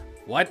 Huh?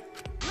 What?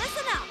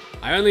 Listen up.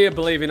 I only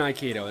believe in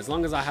Aikido. As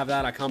long as I have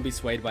that, I can't be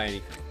swayed by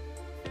anything.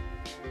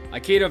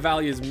 Aikido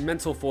values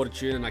mental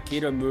fortitude, and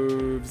Aikido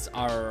moves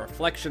are a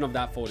reflection of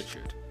that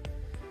fortitude.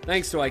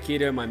 Thanks to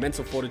Aikido, my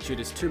mental fortitude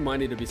is too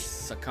mighty to be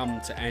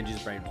succumbed to Angie's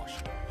brainwash.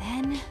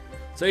 Then,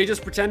 So you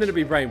just pretended to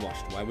be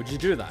brainwashed. Why would you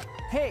do that?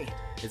 Hey.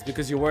 It's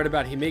because you're worried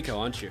about Himiko,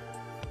 aren't you?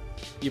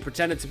 You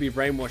pretended to be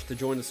brainwashed to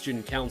join the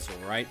student council,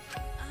 right?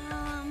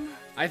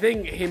 I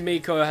think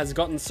Himiko has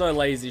gotten so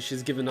lazy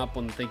she's given up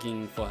on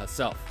thinking for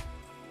herself.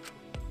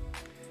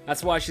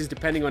 That's why she's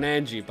depending on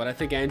Angie, but I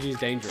think Angie's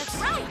dangerous.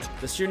 that's right.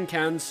 The student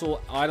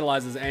council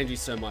idolizes Angie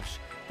so much,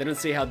 they don't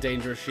see how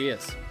dangerous she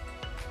is.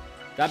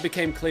 That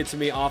became clear to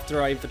me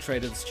after I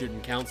infiltrated the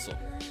student council.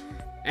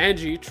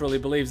 Angie truly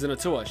believes in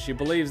Atua. She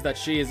believes that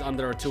she is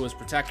under Atua's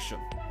protection.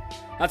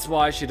 That's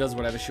why she does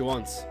whatever she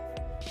wants.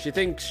 She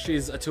thinks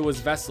she's Atua's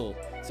vessel,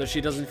 so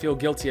she doesn't feel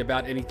guilty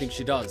about anything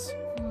she does.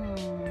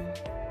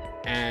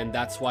 And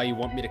that's why you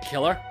want me to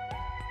kill her?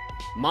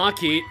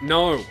 Maki,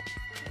 no.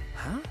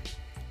 Huh?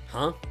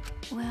 Huh?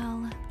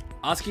 Well...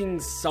 Asking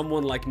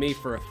someone like me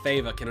for a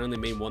favor can only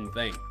mean one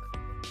thing.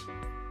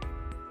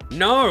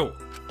 No!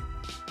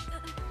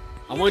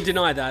 I won't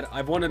deny that.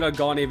 I've wanted her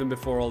gone even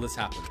before all this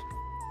happened.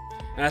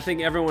 And I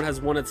think everyone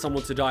has wanted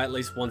someone to die at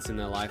least once in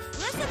their life.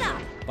 Listen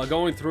up! But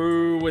going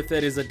through with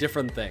it is a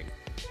different thing.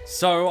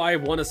 So I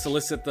want to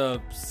solicit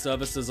the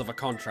services of a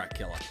contract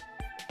killer.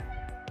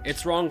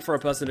 It's wrong for a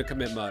person to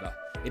commit murder.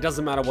 It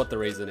doesn't matter what the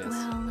reason is.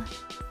 Well...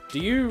 Do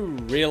you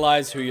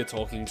realize who you're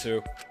talking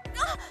to?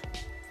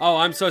 Oh,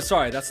 I'm so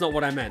sorry. That's not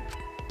what I meant.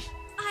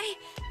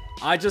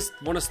 I just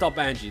want to stop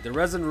Angie. The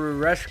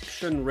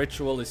resurrection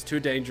ritual is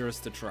too dangerous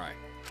to try.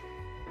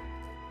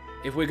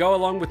 If we go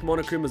along with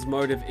Monokuma's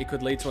motive, it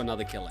could lead to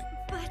another killing.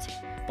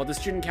 But the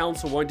student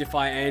council won't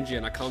defy Angie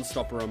and I can't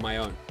stop her on my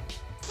own.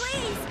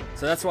 Please!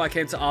 So that's why I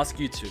came to ask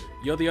you two.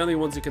 You're the only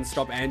ones who can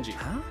stop Angie.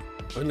 Huh?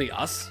 Only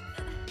us?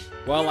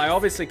 Well, I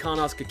obviously can't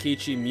ask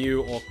Akichi,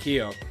 Mew, or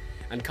Kyo.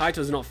 And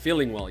Kaito's not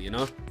feeling well, you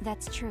know?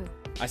 That's true.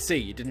 I see,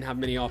 you didn't have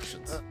many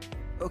options.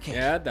 Okay.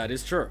 Yeah, that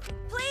is true.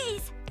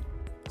 Please!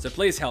 So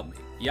please help me.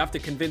 You have to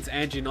convince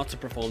Angie not to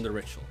perform the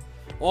ritual.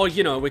 Or,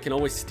 you know, we can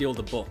always steal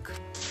the book.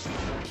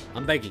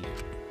 I'm begging you.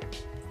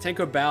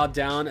 Tenko bowed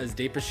down as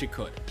deep as she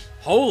could.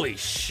 Holy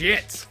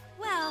shit!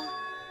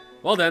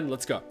 Well then,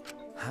 let's go.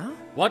 Huh?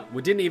 What?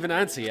 We didn't even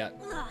answer yet.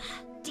 Ugh,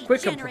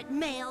 Quick degenerate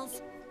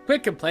males.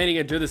 Quit complaining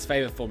and do this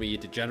favor for me, you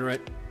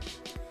degenerate.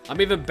 I'm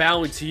even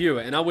bowing to you,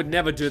 and I would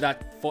never do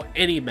that for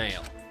any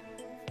male.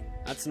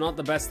 That's not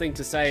the best thing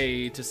to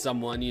say to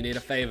someone you need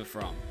a favor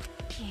from.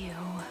 Ew.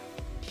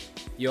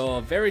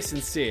 You're very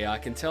sincere. I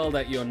can tell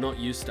that you're not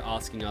used to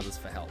asking others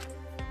for help.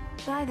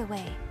 By the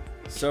way...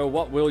 So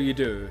what will you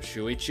do,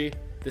 Shuichi?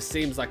 This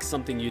seems like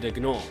something you'd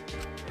ignore.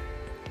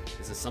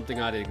 Is this something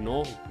I'd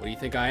ignore? What do you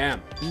think I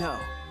am? No.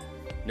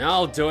 No,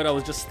 I'll do it. I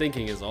was just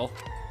thinking is all.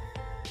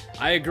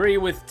 I agree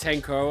with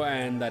Tenko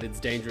and that it's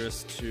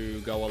dangerous to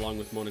go along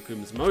with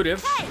Monokuma's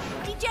motive. Hey!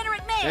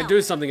 Degenerate male! And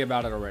do something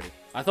about it already.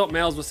 I thought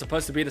males were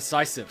supposed to be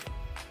decisive.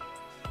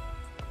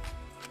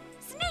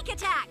 Sneak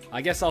attack!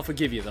 I guess I'll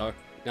forgive you though.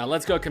 Now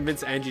let's go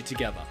convince Angie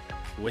together.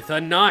 With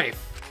a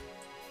knife!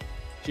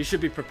 She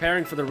should be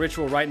preparing for the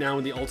ritual right now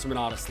in the Ultimate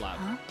Artist Lab.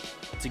 Huh?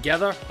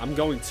 Together, I'm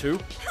going too.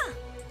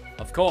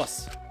 Of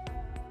course.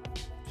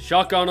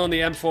 Shotgun on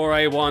the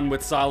M4A1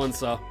 with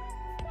silencer.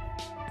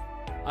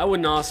 I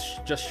wouldn't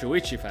ask just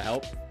Shuichi for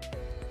help.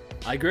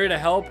 I agree to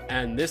help,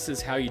 and this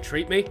is how you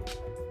treat me?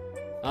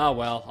 Ah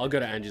well, I'll go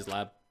to Angie's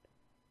lab.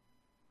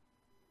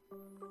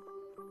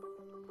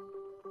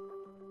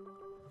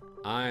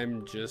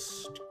 I'm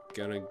just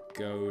gonna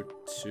go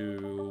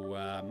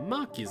to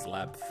Maki's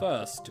lab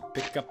first to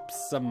pick up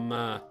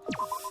some,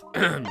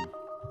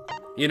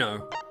 you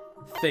know,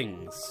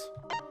 things.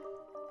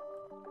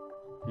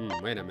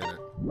 Wait a minute.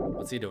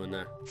 What's he doing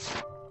there?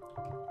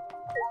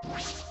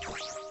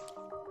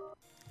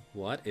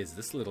 What is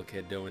this little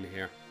kid doing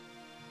here?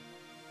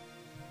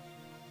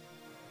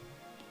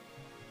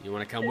 You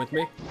want to come with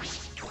me?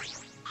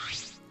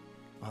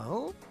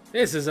 Oh?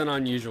 This is an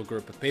unusual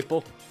group of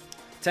people.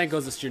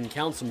 Tenko's a student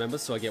council member,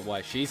 so I get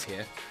why she's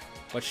here.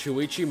 But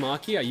Shuichi,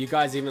 Maki, are you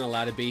guys even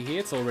allowed to be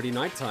here? It's already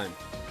nighttime.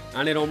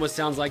 And it almost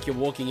sounds like you're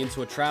walking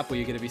into a trap where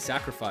you're going to be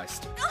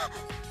sacrificed.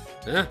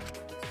 Huh?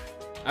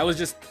 I was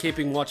just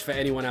keeping watch for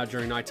anyone out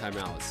during nighttime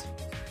hours.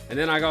 And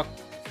then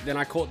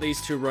I caught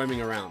these two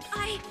roaming around.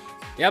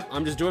 Yep,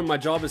 I'm just doing my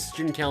job as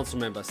student council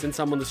member, since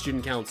I'm on the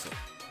student council.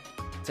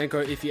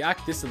 Tenko, if you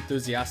act this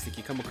enthusiastic,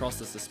 you come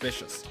across as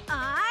suspicious.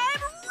 I'm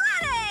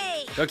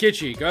ready!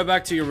 Kokichi, go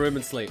back to your room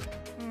and sleep.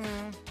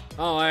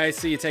 Oh, I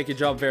see you take your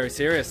job very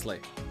seriously.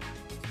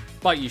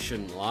 But you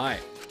shouldn't lie.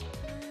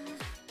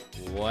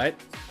 What?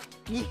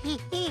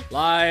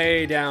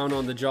 Lie down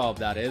on the job,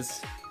 that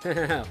is.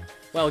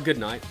 Well, good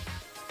night.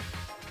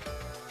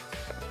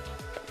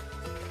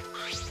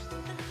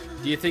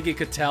 Do you think he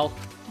could tell?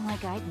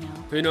 Like I'd know.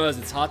 Who knows,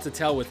 it's hard to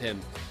tell with him.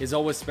 He's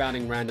always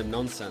spouting random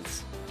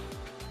nonsense.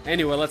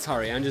 Anyway, let's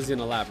hurry. Angie's in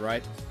the lab,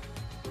 right?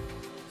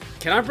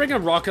 Can I bring a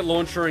rocket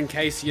launcher in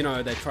case, you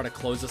know, they try to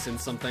close us in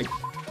something?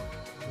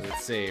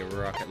 Let's see,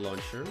 rocket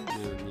launcher.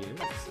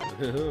 Yes.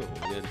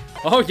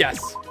 Oh,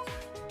 yes!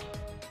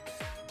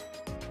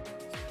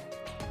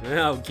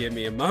 Well, give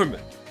me a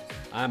moment.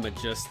 I'ma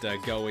just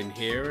go in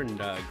here and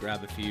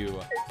grab a few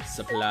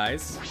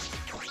supplies.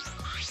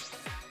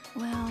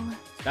 Well...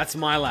 That's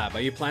my lab.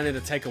 Are you planning to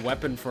take a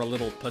weapon for a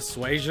little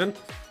persuasion?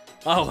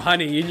 Oh,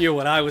 honey, you knew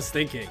what I was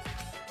thinking.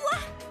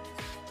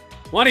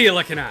 What are you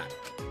looking at?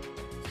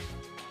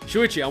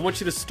 Shuichi, I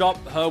want you to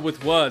stop her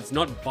with words,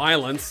 not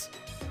violence.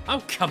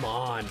 Oh, come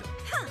on.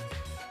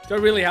 Do I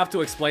really have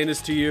to explain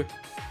this to you?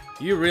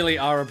 You really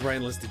are a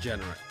brainless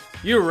degenerate.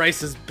 You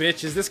racist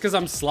bitch. Is this because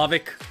I'm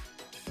Slavic?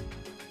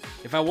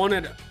 If I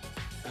wanted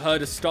her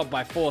to stop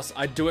by force,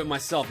 I'd do it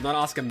myself, not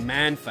ask a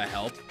man for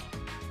help.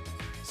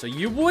 So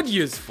you would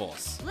use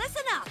force.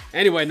 Listen up.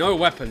 Anyway, no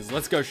weapons.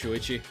 Let's go,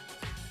 Shuichi.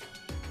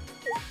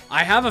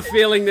 I have a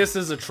feeling this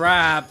is a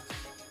trap.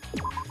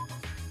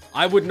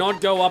 I would not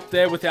go up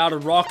there without a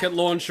rocket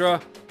launcher,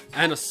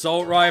 an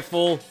assault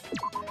rifle,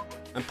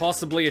 and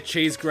possibly a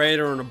cheese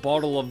grater and a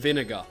bottle of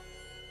vinegar.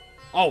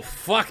 Oh,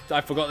 fuck.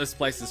 I forgot this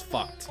place is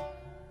fucked.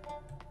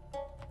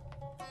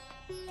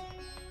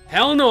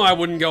 Hell no, I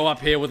wouldn't go up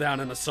here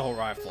without an assault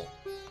rifle.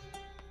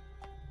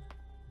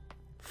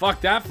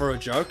 Fuck that for a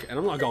joke. And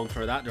I'm not going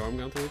through that door. I'm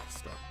going through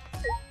this door.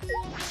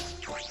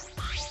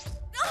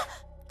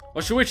 Oh,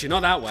 Shuichi,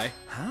 not that way.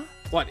 Huh?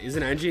 What,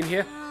 isn't Angie in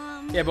here?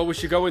 Yeah, but we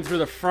should go in through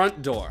the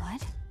front door.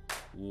 What?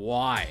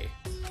 Why?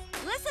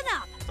 Listen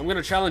up. I'm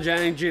gonna challenge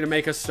Angie to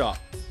make her stop.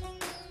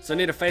 So I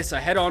need to face her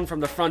head on from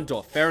the front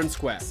door, fair and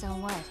square. So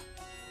what?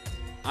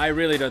 I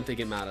really don't think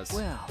it matters.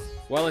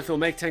 Well, if it'll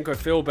make Tenko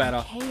feel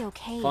better,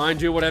 Okay. fine,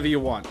 do whatever you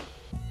want.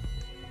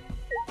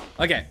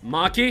 Okay,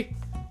 Maki,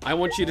 I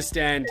want you to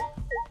stand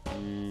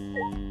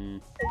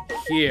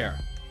here.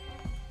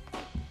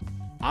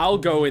 I'll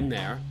go in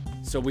there,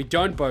 so we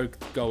don't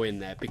both go in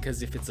there,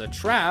 because if it's a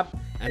trap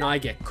and I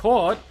get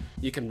caught,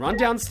 you can run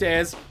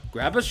downstairs,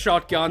 grab a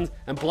shotgun,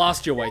 and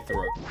blast your way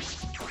through.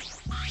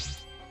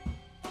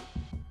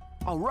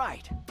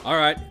 Alright.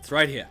 Alright, it's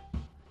right here.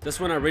 Just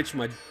when I reach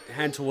my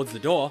hand towards the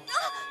door.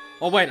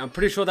 Oh wait, I'm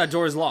pretty sure that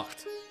door is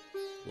locked.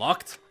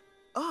 Locked?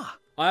 Ah.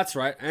 Oh, that's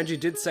right. Angie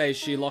did say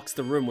she locks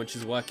the room when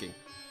she's working.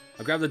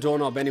 I grabbed the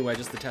doorknob anyway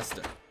just to test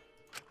it.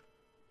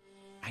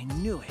 I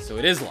knew it. So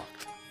it is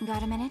locked.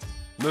 Got a minute?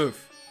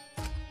 Move.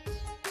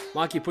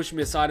 Maki pushed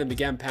me aside and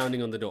began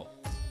pounding on the door.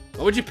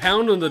 Why would you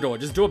pound on the door?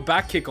 Just do a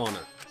back kick on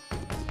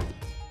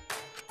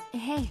it.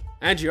 Hey.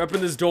 Angie,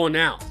 open this door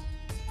now.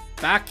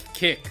 Back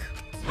kick.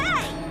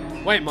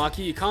 Hey! Wait,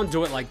 Maki, you can't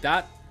do it like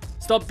that.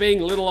 Stop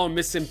being little old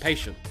Miss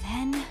Impatient.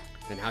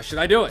 Then how should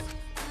I do it?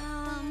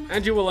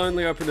 Angie will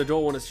only open the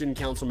door when a student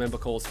council member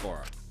calls for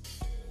her.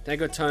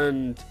 Tenko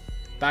turned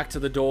back to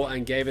the door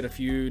and gave it a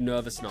few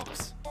nervous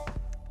knocks.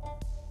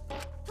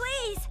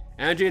 Please.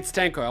 Angie, it's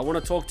Tenko. I want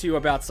to talk to you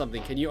about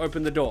something. Can you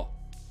open the door?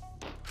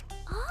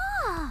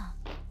 Ah.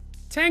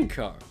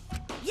 Tenko.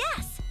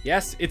 Yes.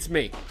 Yes, it's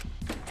me.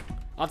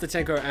 After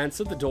Tenko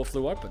answered, the door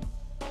flew open.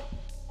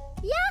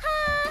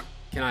 Yaha!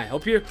 Can I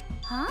help you?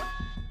 Huh?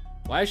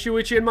 Why is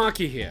Shuichi and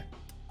Maki here?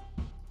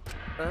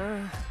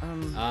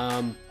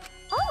 Oh.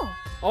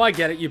 Oh, I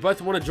get it. You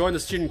both want to join the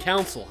student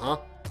council, huh?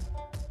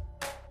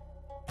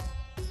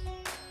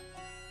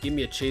 Give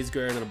me a cheese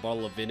grater and a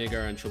bottle of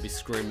vinegar and she'll be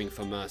screaming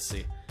for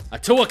mercy.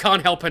 Atua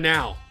can't help her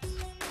now.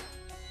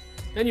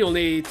 Then you'll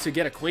need to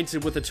get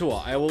acquainted with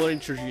Atua. I will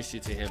introduce you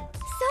to him.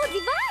 So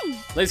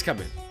divine! Please come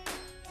in.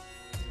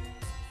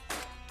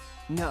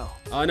 No.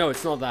 Oh, no,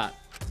 it's not that.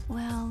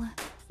 Well...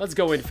 Let's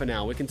go in for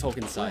now. We can talk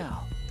inside.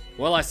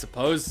 Well, I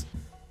suppose.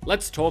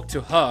 Let's talk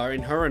to her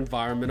in her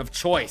environment of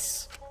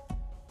choice.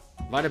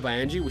 Invited by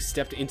Angie, we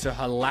stepped into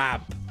her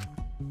lab,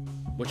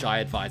 which I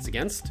advise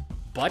against,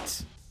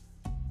 but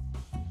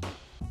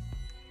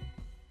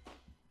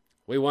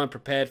we weren't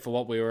prepared for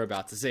what we were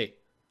about to see.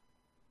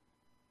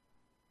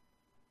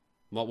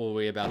 What were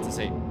we about to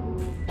see?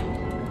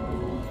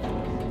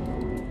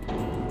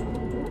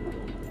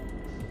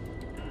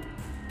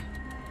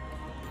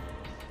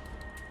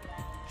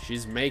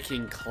 She's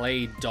making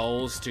clay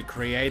dolls to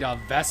create a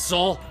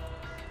vessel?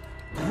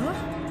 Huh?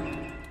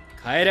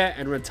 Kaede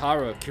and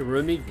Rantaro,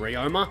 Kirumi,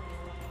 Ryoma.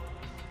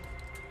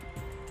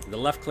 The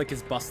left click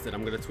is busted.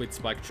 I'm gonna tweet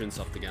Spike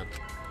Chunsoft again.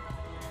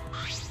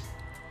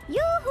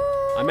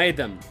 Yoo-hoo! I made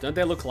them. Don't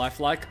they look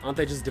lifelike? Aren't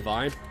they just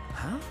divine?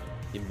 Huh?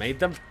 You made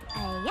them?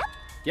 Yep.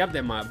 Yep,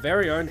 they're my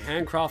very own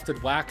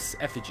handcrafted wax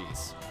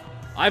effigies.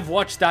 I've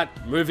watched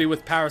that movie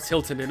with Paris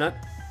Hilton in it.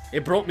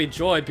 It brought me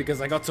joy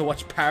because I got to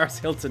watch Paris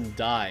Hilton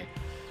die.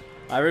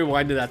 I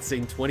rewinded that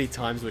scene 20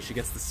 times where she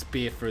gets the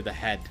spear through the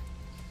head.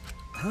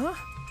 Huh?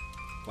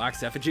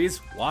 Wax effigies?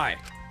 Why?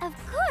 Of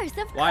course.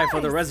 Why?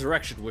 For the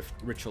resurrection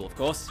ritual, of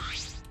course.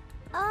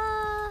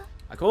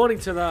 According According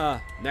to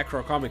the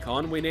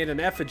Necronomicon, we need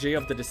an effigy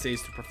of the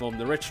deceased to perform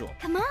the ritual.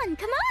 Come on.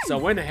 So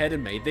I went ahead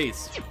and made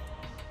these.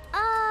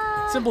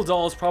 Simple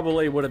dolls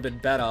probably would have been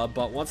better,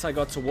 but once I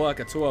got to work,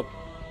 Atua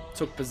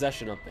took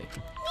possession of me.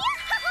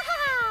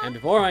 And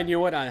before I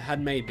knew it, I had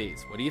made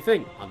these. What do you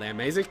think? Are they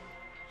amazing?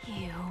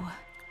 You.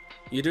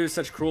 You do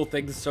such cruel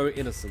things so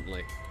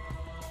innocently.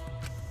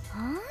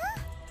 Huh?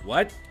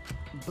 What?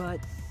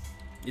 But...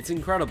 It's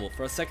incredible.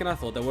 For a second I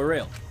thought they were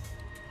real.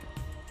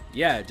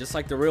 Yeah, just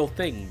like the real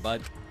thing,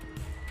 but...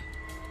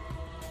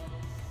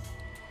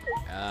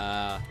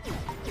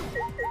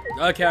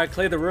 Okay, I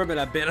cleared the room and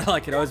I bit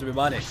like it owes me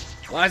money.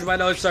 Why is my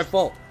nose so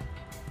full?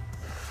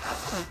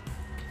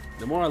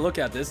 The more I look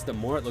at this, the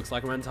more it looks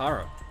like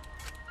Rantaro.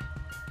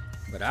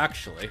 But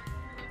actually...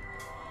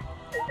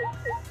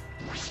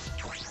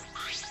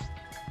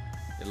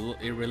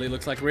 It really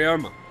looks like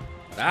Ryoma.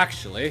 But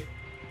actually...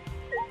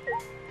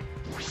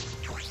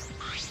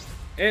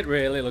 It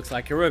really looks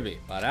like Kirumi.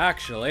 But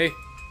actually...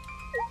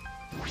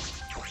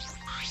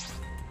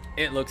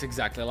 It looks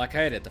exactly like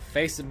Kaede. The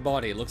face and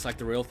body looks like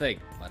the real thing.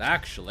 But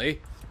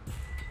actually...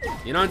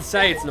 You don't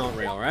say it's not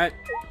real, right?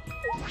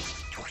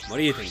 What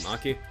do you think,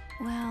 Maki?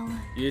 Well,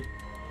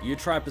 You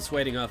try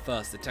persuading her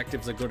first.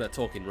 Detectives are good at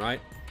talking, right?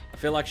 I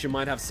feel like she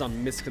might have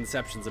some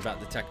misconceptions about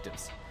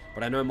detectives.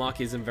 But I know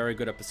Maki isn't very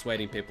good at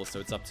persuading people, so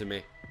it's up to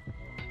me.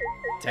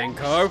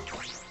 Tenko?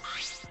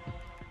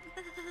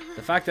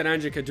 The fact that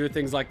Angie can do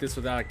things like this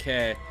without a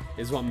care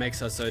is what makes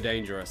her so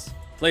dangerous.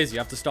 Please, you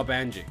have to stop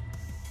Angie.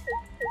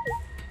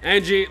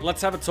 Angie,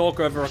 let's have a talk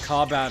over a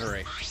car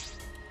battery.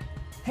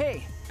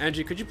 Hey,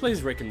 Angie, could you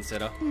please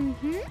reconsider?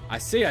 mm-hmm. I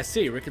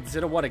see.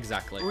 Reconsider what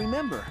exactly?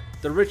 remember.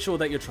 The ritual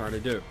that you're trying to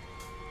do.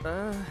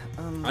 Uh,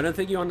 I don't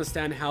think you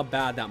understand how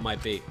bad that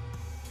might be.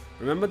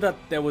 Remember that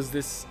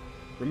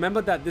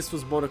this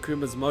was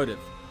Monokuma's motive.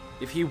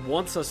 If he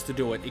wants us to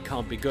do it, it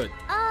can't be good.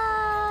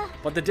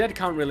 But the dead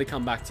can't really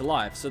come back to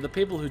life, so the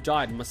people who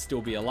died must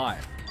still be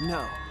alive.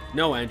 no.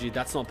 No, Angie,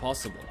 that's not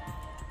possible.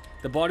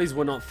 The bodies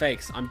were not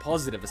fakes, I'm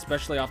positive,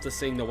 especially after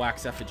seeing the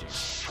wax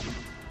effigies.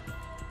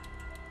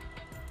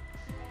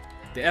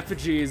 The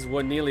effigies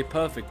were nearly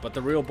perfect, but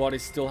the real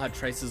bodies still had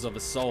traces of a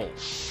soul.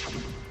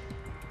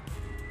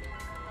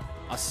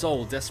 A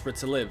soul desperate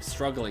to live,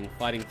 struggling,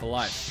 fighting for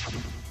life.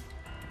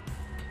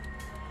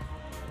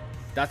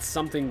 That's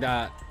something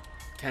that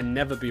can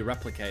never be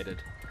replicated.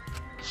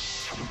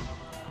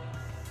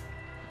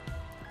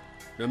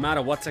 No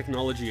matter what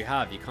technology you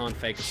have, you can't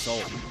fake a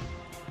soul.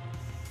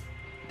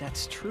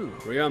 That's true.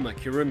 Ryoma,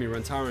 Kirumi,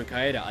 Rantaro, and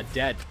Kaede are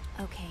dead.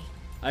 Okay.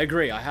 I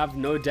agree, I have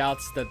no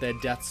doubts that their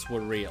deaths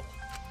were real.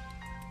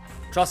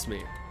 Trust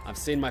me, I've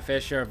seen my fair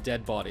share of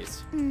dead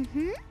bodies.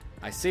 Mm-hmm.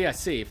 I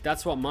see. If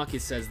that's what Maki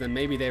says, then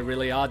maybe they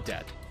really are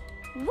dead.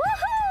 Woohoo!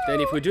 Then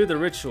if we do the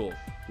ritual,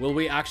 will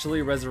we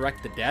actually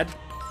resurrect the dead?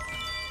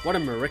 What a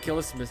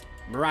miraculous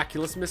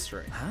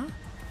mystery. Huh?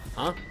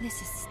 Huh?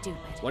 This is stupid.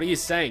 What are you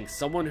saying?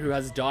 Someone who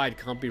has died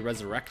can't be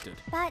resurrected.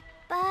 But...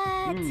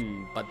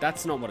 But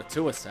that's not what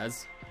Atua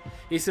says.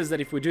 He says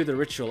that if we do the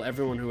ritual,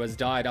 everyone who has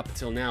died up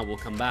until now will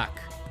come back.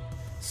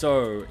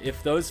 So,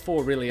 if those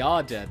four really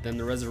are dead, then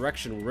the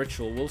resurrection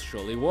ritual will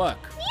surely work.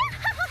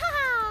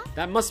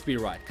 That must be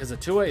right, because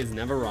Atua is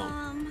never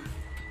wrong.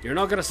 You're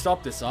not gonna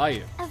stop this, are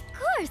you? Of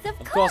course.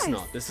 Of course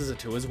not. This is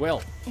Atua's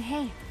will.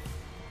 Hey.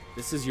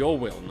 This is your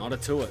will, not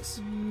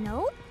Atua's.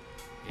 Nope.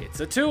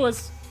 It's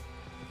Atua's.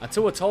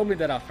 Atua told me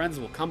that our friends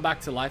will come back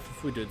to life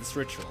if we do this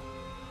ritual.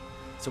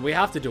 So we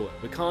have to do it.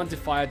 We can't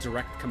defy a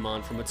direct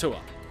command from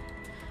Atua.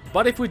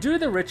 But if we do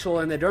the ritual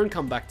and they don't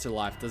come back to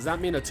life, does that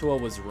mean Atua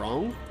was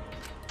wrong?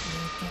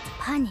 We'll get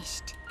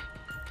punished.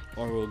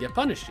 Or we'll get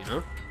punished, you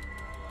know?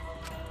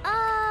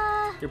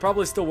 You're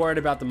probably still worried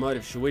about the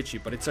motive, Shuichi,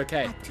 but it's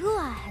okay.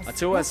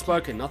 Atua has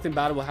spoken. Nothing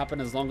bad will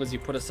happen as long as you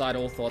put aside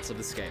all thoughts of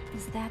escape.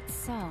 Is that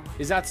so?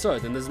 Is that so?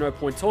 Then there's no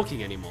point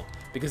talking anymore.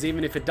 Because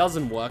even if it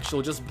doesn't work,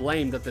 she'll just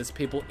blame that there's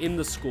people in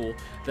the school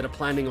that are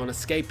planning on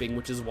escaping,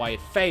 which is why it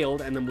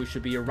failed, and then we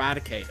should be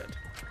eradicated.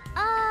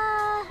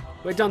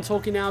 We're done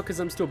talking now, because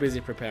I'm still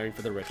busy preparing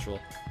for the ritual.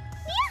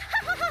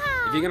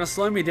 If you're gonna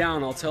slow me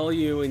down, I'll tell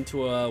you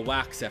into a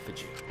wax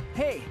effigy.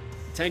 Hey!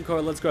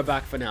 Tenko, let's go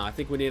back for now. I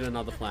think we need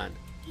another plan.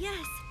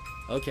 Yes.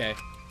 Okay.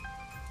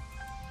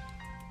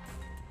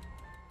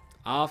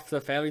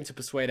 After failing to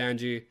persuade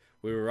Angie,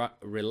 we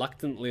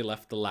reluctantly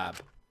left the lab.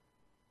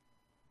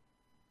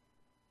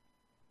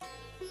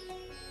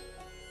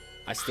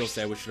 I still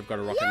say we should have got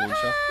a rocket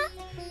launcher.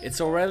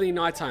 It's already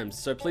nighttime,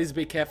 so please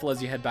be careful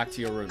as you head back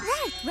to your rooms.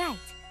 Right.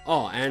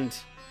 Oh, and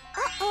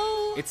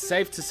Uh-oh. it's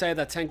safe to say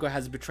that Tenko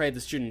has betrayed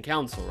the student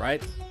council,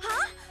 right?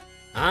 Huh?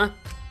 Huh?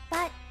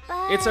 But...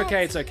 It's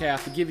okay. I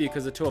forgive you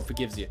because Atua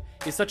forgives you.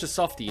 He's such a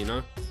softie, you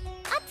know?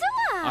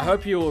 Atua! I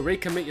hope you will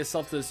recommit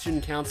yourself to the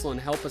student council and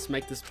help us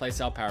make this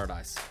place our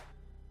paradise.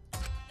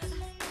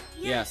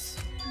 Yes.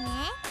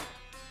 Yeah?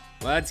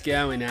 What's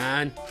going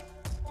on?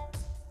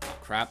 Oh,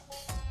 crap.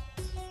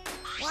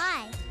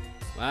 Why?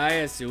 Why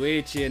are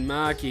Shuichi and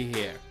Maki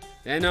here?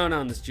 They're not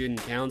on the student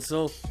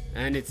council,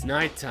 and it's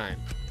nighttime.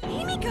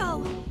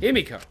 Himiko!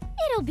 Himiko!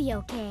 It'll be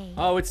okay.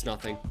 Oh, it's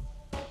nothing.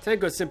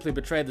 Tenko simply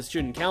betrayed the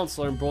student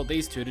councilor and brought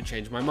these two to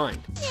change my mind.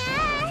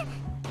 Yeah?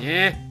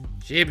 Yeah?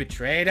 She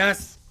betrayed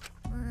us?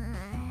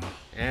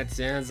 That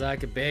sounds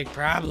like a big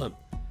problem.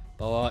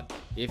 But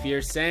if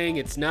you're saying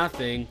it's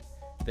nothing,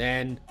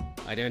 then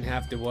I don't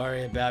have to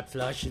worry about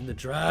flushing the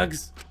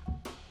drugs.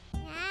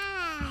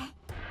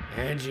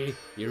 Angie,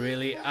 you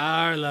really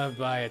are loved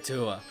by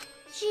Atua.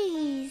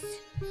 Jeez.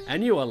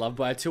 And you are loved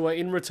by Atua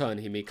in return,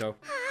 Himiko.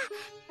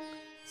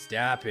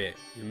 Stop it.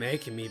 You're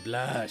making me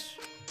blush.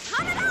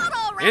 Cut it out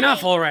already!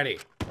 Enough already!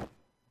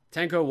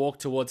 Tenko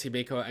walked towards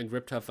Himiko and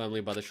gripped her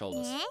firmly by the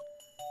shoulders.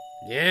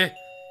 Yeah?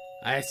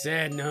 I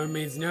said no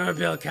means no,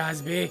 Bill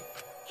Cosby.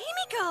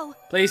 Himiko!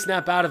 Please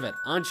snap out of it.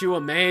 Aren't you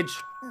a mage?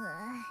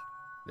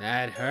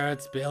 That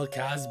hurts, Bill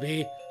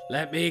Cosby.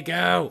 Let me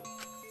go.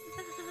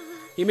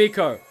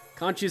 Himiko,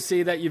 can't you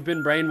see that you've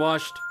been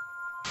brainwashed?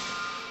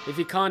 If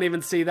you can't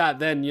even see that,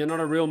 then you're not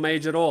a real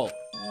mage at all.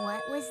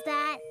 What was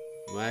that?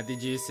 What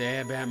did you say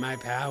about my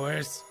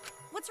powers?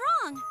 What's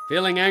wrong?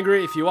 Feeling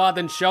angry? If you are,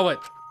 then show it.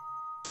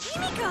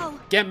 Himiko!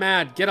 Get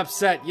mad, get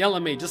upset, yell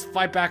at me, just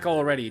fight back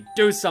already.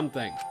 Do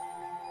something.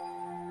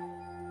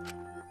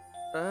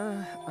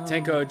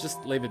 Tenko,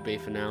 just leave it be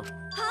for now.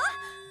 Huh?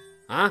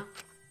 Huh?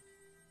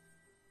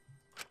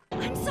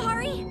 I'm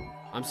sorry.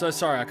 I'm so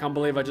sorry, I can't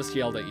believe I just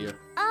yelled at you.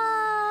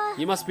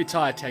 You must be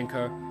tired,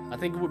 Tenko. I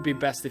think it would be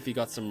best if you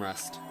got some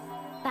rest.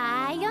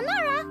 Bye,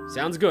 Yonara.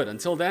 Sounds good.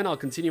 Until then, I'll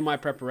continue my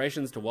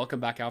preparations to welcome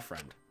back our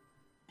friend.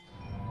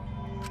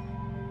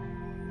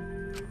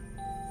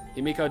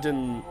 Himiko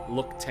didn't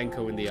look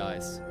Tenko in the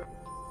eyes.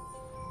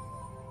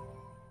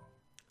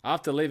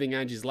 After leaving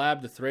Angie's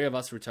lab, the three of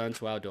us returned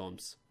to our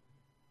dorms.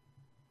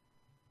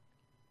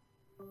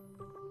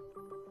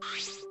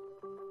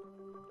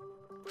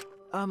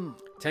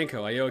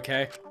 Tenko, are you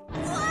okay?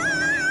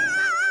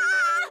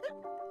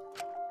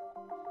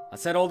 I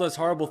said all those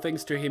horrible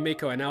things to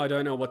Himiko and now I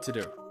don't know what to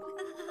do.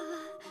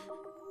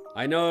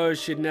 I know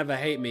she'd never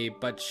hate me,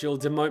 but she'll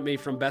demote me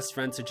from best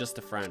friend to just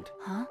a friend.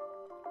 Huh?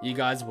 You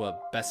guys were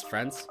best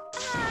friends?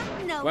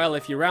 No. Well,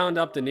 if you round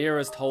up the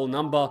nearest whole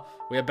number,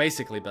 we are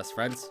basically best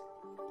friends.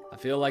 I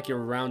feel like you're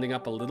rounding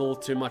up a little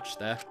too much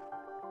there.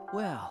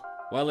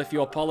 Well, if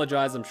you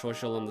apologize, I'm sure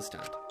she'll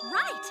understand.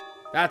 Right.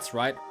 That's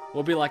right.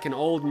 We'll be like an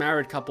old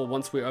married couple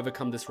once we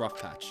overcome this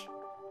rough patch.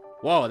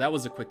 Whoa, that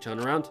was a quick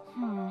turnaround.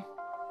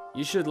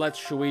 You should let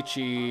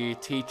Shuichi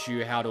teach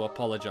you how to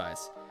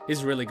apologize.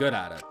 He's really good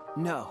at it.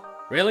 no.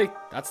 Really?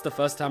 That's the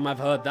first time I've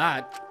heard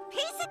that.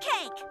 Piece of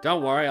cake.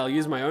 Don't worry, I'll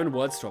use my own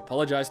words to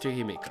apologize to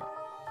Himiko.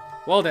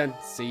 Well then,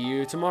 see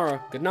you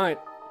tomorrow. Good night.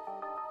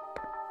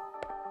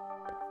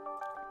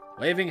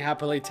 Waving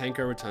happily,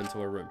 Tenko returned to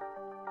her room.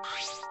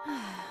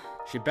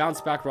 She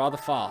bounced back rather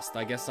fast.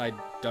 I guess I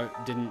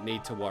didn't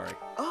need to worry.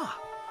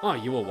 Oh,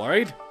 you were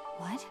worried?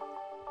 What?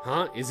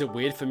 Huh? Is it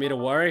weird for me to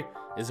worry?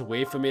 Is it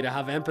weird for me to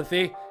have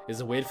empathy? Is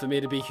it weird for me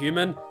to be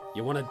human?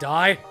 You wanna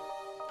die?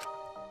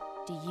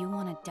 Do you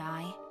want to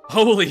die?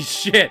 Holy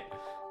shit!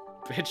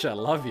 Bitch, I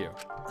love you.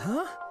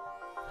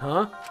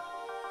 Huh?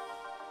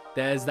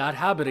 There's that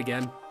habit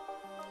again.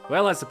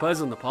 Well, I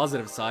suppose on the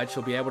positive side,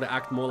 she'll be able to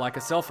act more like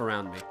herself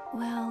around me.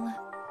 Well,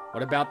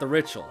 What about the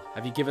ritual?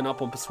 Have you given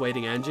up on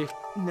persuading Angie?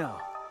 No.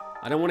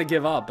 I don't want to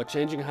give up, but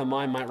changing her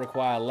mind might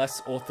require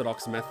less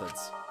orthodox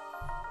methods.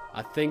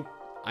 I think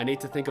I need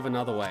to think of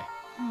another way.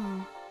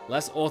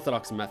 Less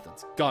orthodox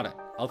methods. Got it.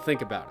 I'll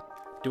think about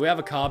it. Do we have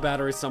a car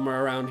battery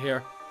somewhere around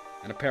here?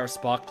 And a pair of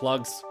spark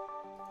plugs?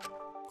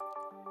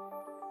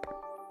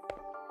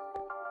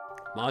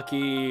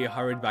 Maki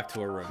hurried back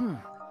to her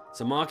room.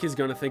 So Maki's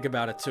gonna think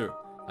about it too.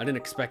 I didn't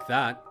expect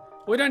that.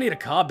 We don't need a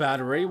car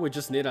battery, we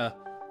just need a,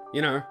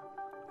 you know,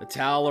 a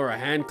towel or a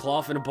hand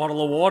cloth and a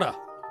bottle of water.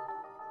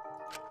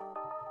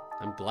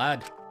 I'm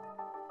glad.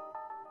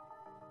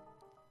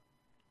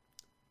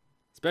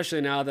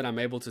 Especially now that I'm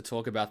able to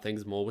talk about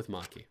things more with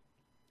Maki.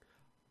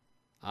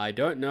 I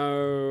don't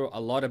know a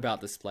lot about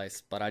this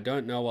place, but I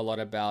don't know a lot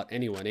about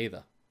anyone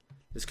either.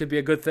 This could be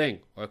a good thing,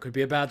 or it could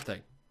be a bad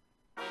thing.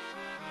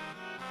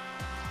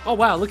 Oh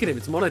wow, look at him,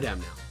 it's Monodam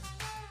now.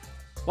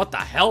 What the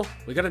hell?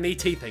 We got an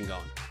ET thing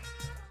going.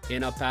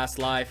 In a past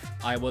life,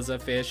 I was a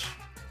fish.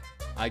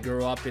 I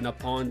grew up in a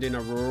pond in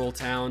a rural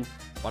town,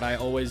 but I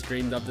always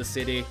dreamed of the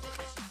city.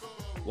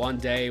 One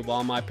day,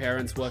 while my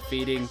parents were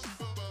feeding,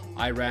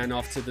 I ran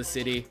off to the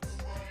city.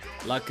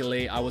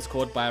 Luckily, I was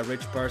caught by a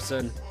rich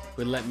person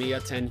who let me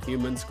attend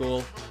human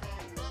school,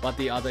 but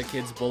the other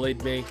kids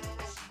bullied me.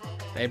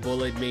 They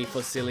bullied me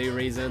for silly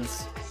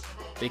reasons,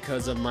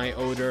 because of my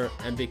odor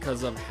and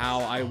because of how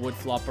I would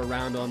flop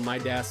around on my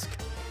desk,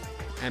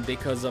 and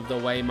because of the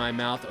way my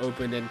mouth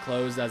opened and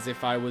closed as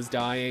if I was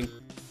dying.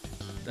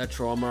 The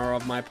trauma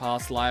of my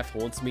past life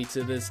haunts me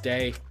to this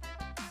day.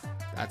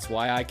 That's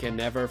why I can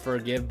never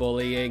forgive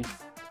bullying.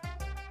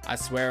 I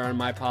swear on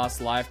my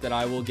past life that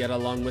I will get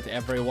along with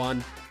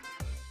everyone.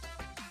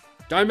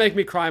 Don't make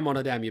me cry,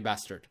 Monodam, you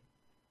bastard.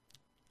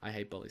 I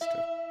hate bullies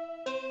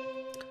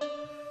too.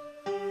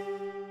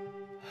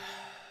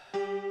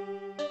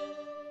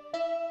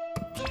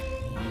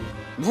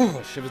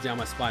 Shivers down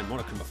my spine,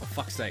 Monokuma, for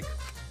fuck's sake.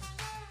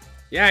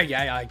 Yeah,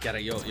 I get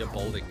it. You're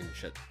balding and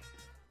shit.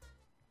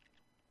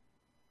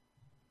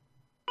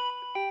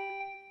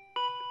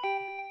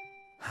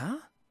 Huh?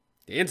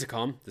 The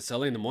intercom, this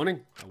early in the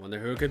morning. I wonder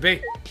who it could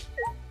be.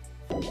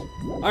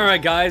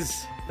 Alright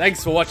guys,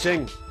 thanks for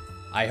watching.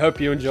 I hope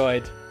you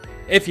enjoyed.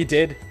 If you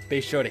did, be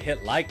sure to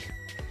hit like,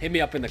 hit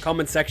me up in the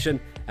comment section,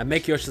 and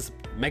make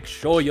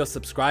sure you're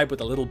subscribed with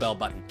the little bell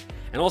button.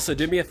 And also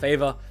do me a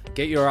favor,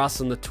 get your ass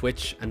on the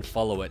Twitch and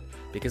follow it,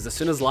 because as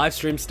soon as live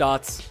stream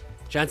starts,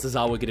 chances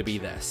are we're going to be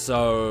there.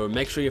 So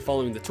make sure you're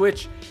following the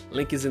Twitch.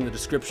 Link is in the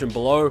description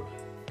below,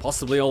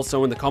 possibly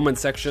also in the comment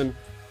section.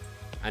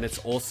 And it's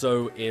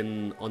also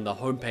on the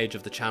homepage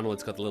of the channel.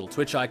 It's got the little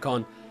Twitch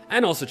icon.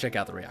 And also check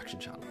out the reaction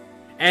channel.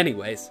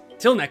 Anyways,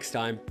 till next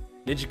time,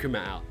 Ninja Kuma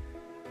out.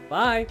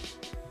 Bye.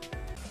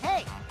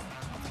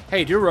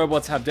 Hey, do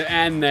robots have to...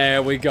 And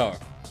there we go.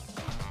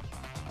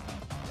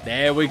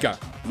 There we go.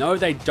 No,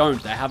 they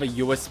don't. They have a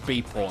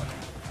USB port.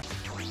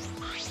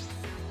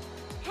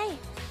 hey,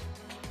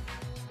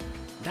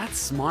 That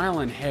smile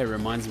and hair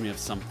reminds me of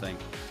something.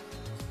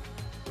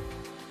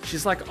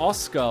 She's like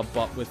Oscar,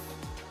 but with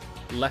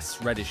less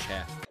reddish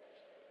hair.